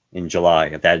release in July.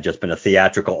 If that had just been a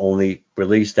theatrical only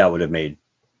release, that would have made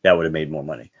more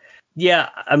money. Yeah,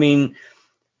 I mean,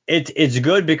 it's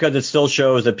good because it still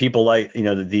shows that people like,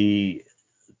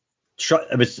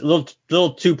 it's a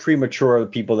little too premature,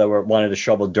 people that wanted to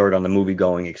shovel dirt on the movie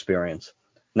going experience,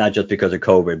 not just because of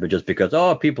COVID, but just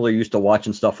because people are used to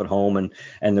watching stuff at home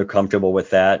and they're comfortable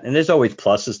with that, and there's always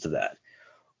pluses to that.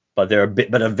 But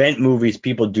event movies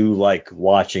people do like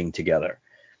watching together,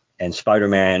 and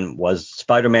Spider-Man was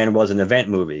an event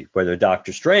movie. Whether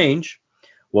Doctor Strange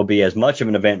will be as much of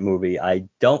an event movie, I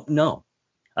don't know.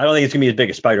 I don't think it's gonna be as big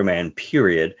as Spider-Man,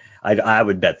 period. I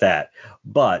would bet that,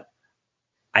 but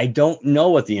I don't know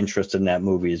what the interest in that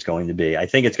movie is going to be. I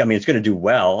think it's going to do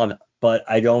well, but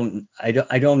I don't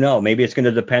know. Maybe it's going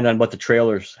to depend on how the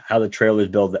trailers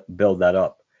build that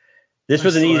up. This I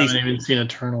was an still easy. haven't even seen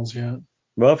Eternals yet.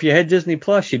 Well, if you had Disney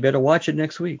Plus, you better watch it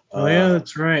next week. Oh yeah,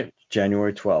 that's right.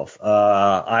 January 12th.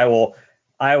 I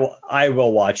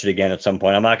will watch it again at some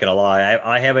point. I'm not gonna lie.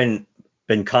 I haven't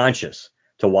been conscious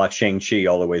to watch Shang-Chi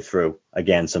all the way through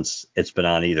again since it's been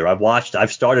on either.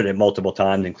 I've started it multiple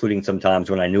times, including some times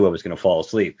when I knew I was gonna fall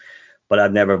asleep, but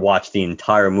I've never watched the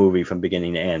entire movie from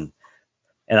beginning to end.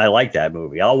 And I like that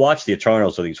movie. I'll watch the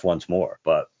Eternals at least once more.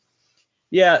 But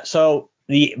yeah, so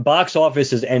the box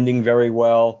office is ending very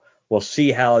well. We'll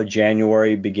see how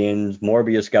January begins.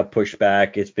 Morbius got pushed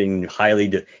back. It's been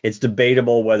it's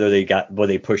debatable whether they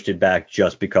pushed it back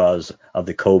just because of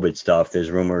the COVID stuff.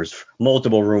 There's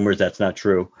multiple rumors that's not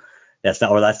true. That's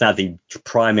not the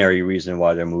primary reason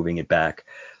why they're moving it back.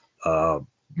 Yeah,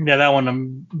 that one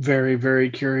I'm very, very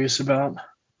curious about.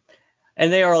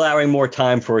 And they are allowing more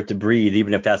time for it to breathe,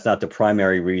 even if that's not the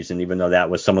primary reason, even though that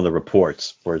was some of the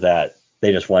reports were that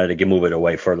they just wanted to move it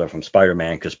away further from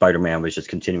Spider-Man because Spider-Man was just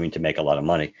continuing to make a lot of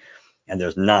money. And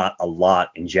there's not a lot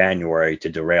in January to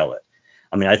derail it.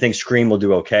 I mean, I think Scream will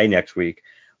do okay next week,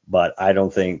 but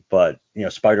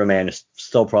Spider-Man is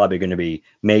still probably going to be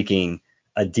making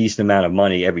a decent amount of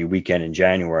money every weekend in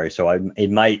January. So it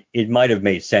might have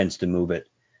made sense to move it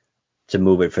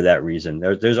for that reason.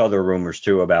 There's other rumors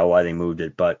too about why they moved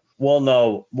it, but we'll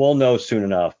know soon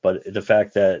enough. But the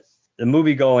fact that the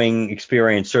movie-going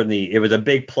experience, certainly it was a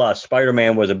big plus.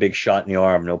 Spider-Man was a big shot in the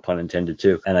arm, no pun intended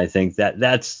too. And I think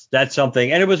that's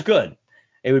something, and it was good.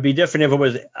 It would be different if it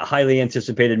was a highly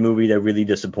anticipated movie that really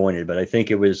disappointed, but I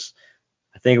think it was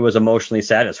emotionally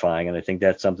satisfying, and I think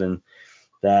that's something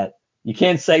that you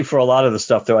can't say for a lot of the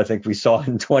stuff though I think we saw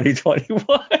in 2021.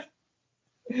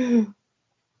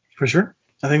 For sure.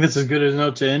 I think that's as good a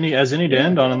note to any to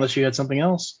end on, unless you had something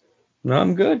else. No,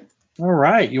 I'm good. All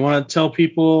right. You want to tell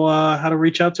people how to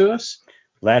reach out to us?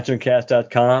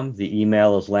 LanternCast.com. The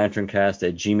email is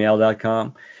lanterncast@gmail.com.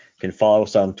 You can follow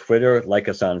us on Twitter, like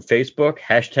us on Facebook,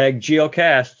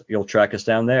 #GLCast. You'll track us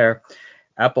down there.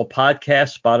 Apple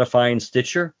Podcasts, Spotify, and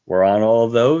Stitcher. We're on all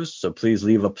of those, so please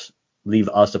leave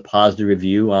us a positive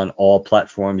review on all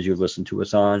platforms you listen to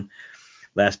us on.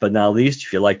 Last but not least,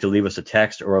 if you'd like to leave us a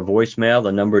text or a voicemail,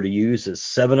 the number to use is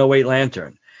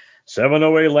 708-LANTERN.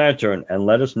 708-LANTERN, and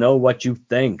let us know what you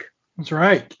think. That's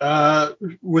right.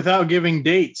 Without giving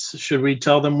dates, should we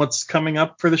tell them what's coming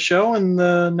up for the show in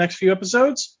the next few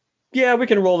episodes? Yeah, we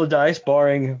can roll the dice,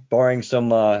 barring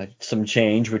some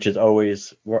change, which is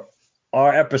always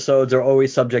our episodes are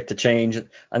always subject to change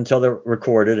until they're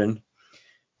recorded, and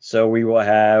so we will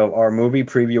have our movie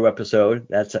preview episode.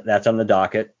 That's on the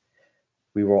docket.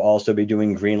 We will also be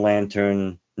doing Green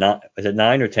Lantern. Is it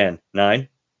 9 or 10? 9?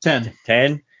 10.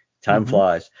 10? Time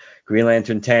flies. Green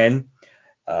Lantern 10.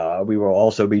 We will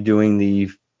also be doing the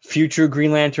future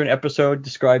Green Lantern episode.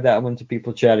 Describe that one to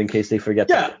people, Chad, in case they forget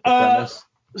the premise.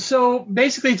 So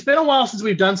basically, it's been a while since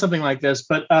we've done something like this,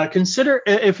 but consider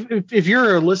if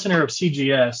you're a listener of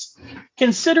CGS,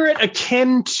 consider it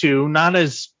akin to, not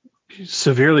as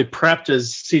severely prepped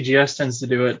as CGS tends to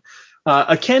do it,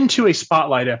 akin to a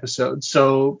spotlight episode.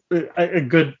 So a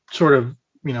good sort of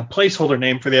placeholder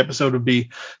name for the episode would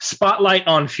be Spotlight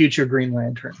on Future Green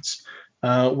Lanterns.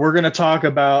 We're going to talk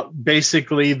about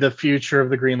basically the future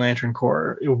of the Green Lantern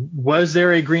Corps. Was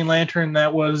there a Green Lantern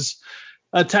that was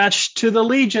attached to the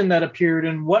Legion that appeared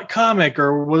in what comic,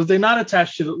 or was they not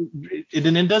attached to it?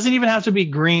 And it doesn't even have to be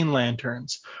Green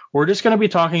Lanterns. We're just going to be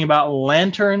talking about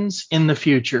lanterns in the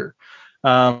future.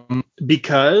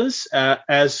 Because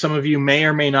as some of you may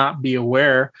or may not be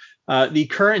aware, the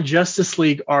current Justice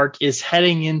League arc is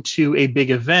heading into a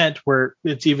big event where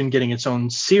it's even getting its own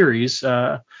series,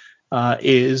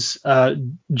 is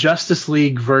Justice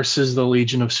League versus the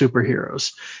Legion of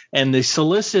Superheroes. And the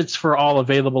solicits for all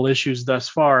available issues thus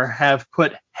far have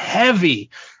put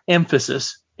heavy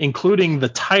emphasis, including the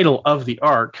title of the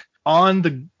arc, on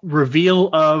the reveal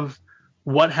of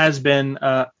what has been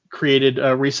created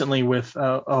recently with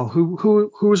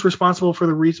who was responsible for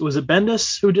the recent, was it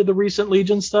Bendis who did the recent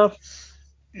Legion stuff?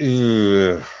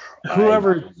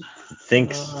 Whoever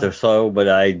thinks so, but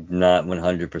I'm not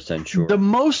 100% sure. The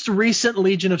most recent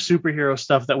Legion of Superhero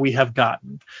stuff that we have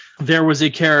gotten, there was a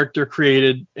character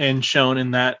created and shown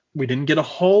in that. We didn't get a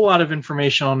whole lot of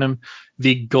information on him.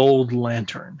 The Gold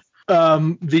Lantern.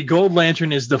 The Gold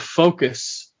Lantern is the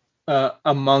focus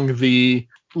among the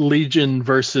Legion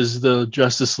versus the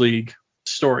Justice League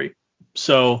story.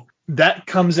 So that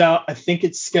comes out, I think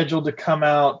it's scheduled to come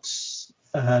out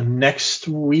next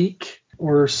week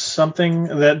or something.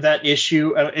 That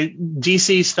issue,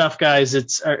 DC stuff, guys,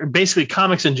 it's basically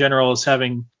comics in general is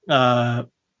having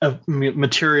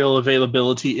material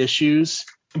availability issues.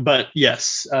 But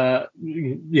yes,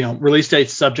 release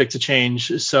date's subject to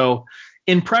change. So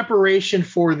in preparation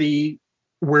for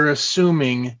we're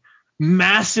assuming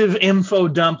massive info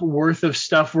dump worth of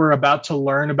stuff we're about to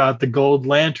learn about the Gold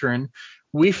Lantern,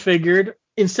 we figured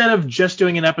instead of just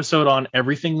doing an episode on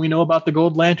everything we know about the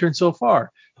Gold Lantern so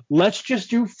far, let's just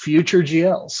do future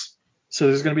GLs. So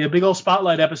there's going to be a big old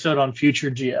spotlight episode on future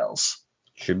GLs.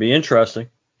 Should be interesting.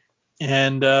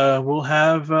 And we'll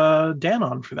have Dan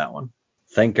on for that one.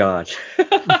 Thank God.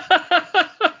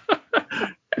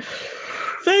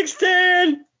 Thanks,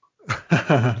 Dan.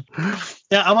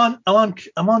 Yeah, I'm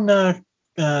on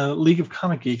League of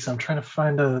Comic Geeks. I'm trying to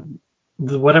find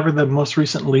whatever the most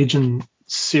recent Legion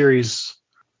series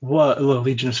was.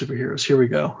 Legion of Superheroes. Here we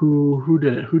go. Who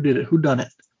did it? Who done it?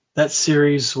 That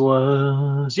series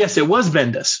was, yes, it was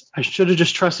Bendis. I should have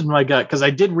just trusted my gut because I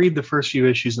did read the first few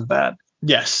issues of that.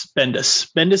 Yes,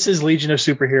 Bendis. Bendis's Legion of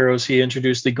Superheroes. He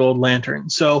introduced the Gold Lantern.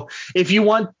 So if you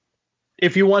want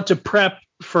to prep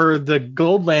for the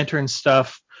Gold Lantern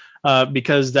stuff,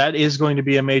 because that is going to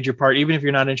be a major part, even if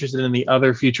you're not interested in the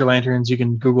other future lanterns, you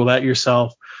can Google that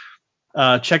yourself.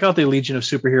 Check out the Legion of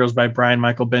Superheroes by Brian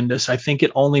Michael Bendis. I think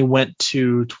it only went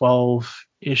to 12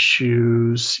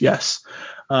 issues. Yes.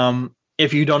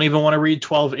 If you don't even want to read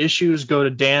 12 issues, go to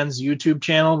Dan's YouTube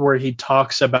channel where he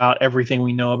talks about everything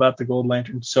we know about the Gold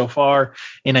Lantern so far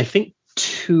in, I think,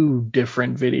 2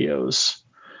 different videos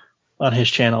on his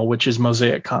channel, which is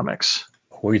Mosaic Comics.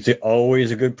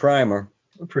 Always a good primer.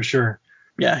 For sure.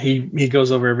 Yeah, he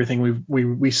goes over everything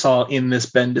we saw in this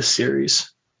Bendis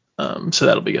series. So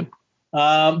that'll be good.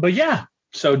 But yeah,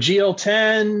 so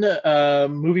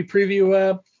GL10, movie preview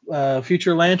up,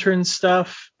 future Lantern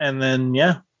stuff, and then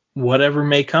whatever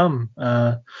may come.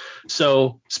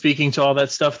 So speaking to all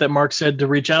that stuff that Mark said to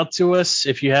reach out to us,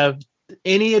 if you have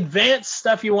any advanced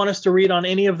stuff you want us to read on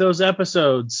any of those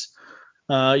episodes,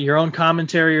 your own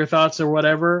commentary or thoughts or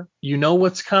whatever, you know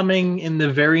what's coming in the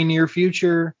very near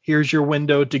future. Here's your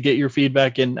window to get your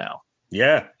feedback in now.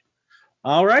 Yeah.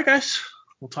 All right, guys.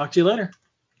 We'll talk to you later.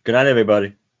 Good night,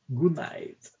 everybody. Good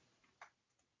night.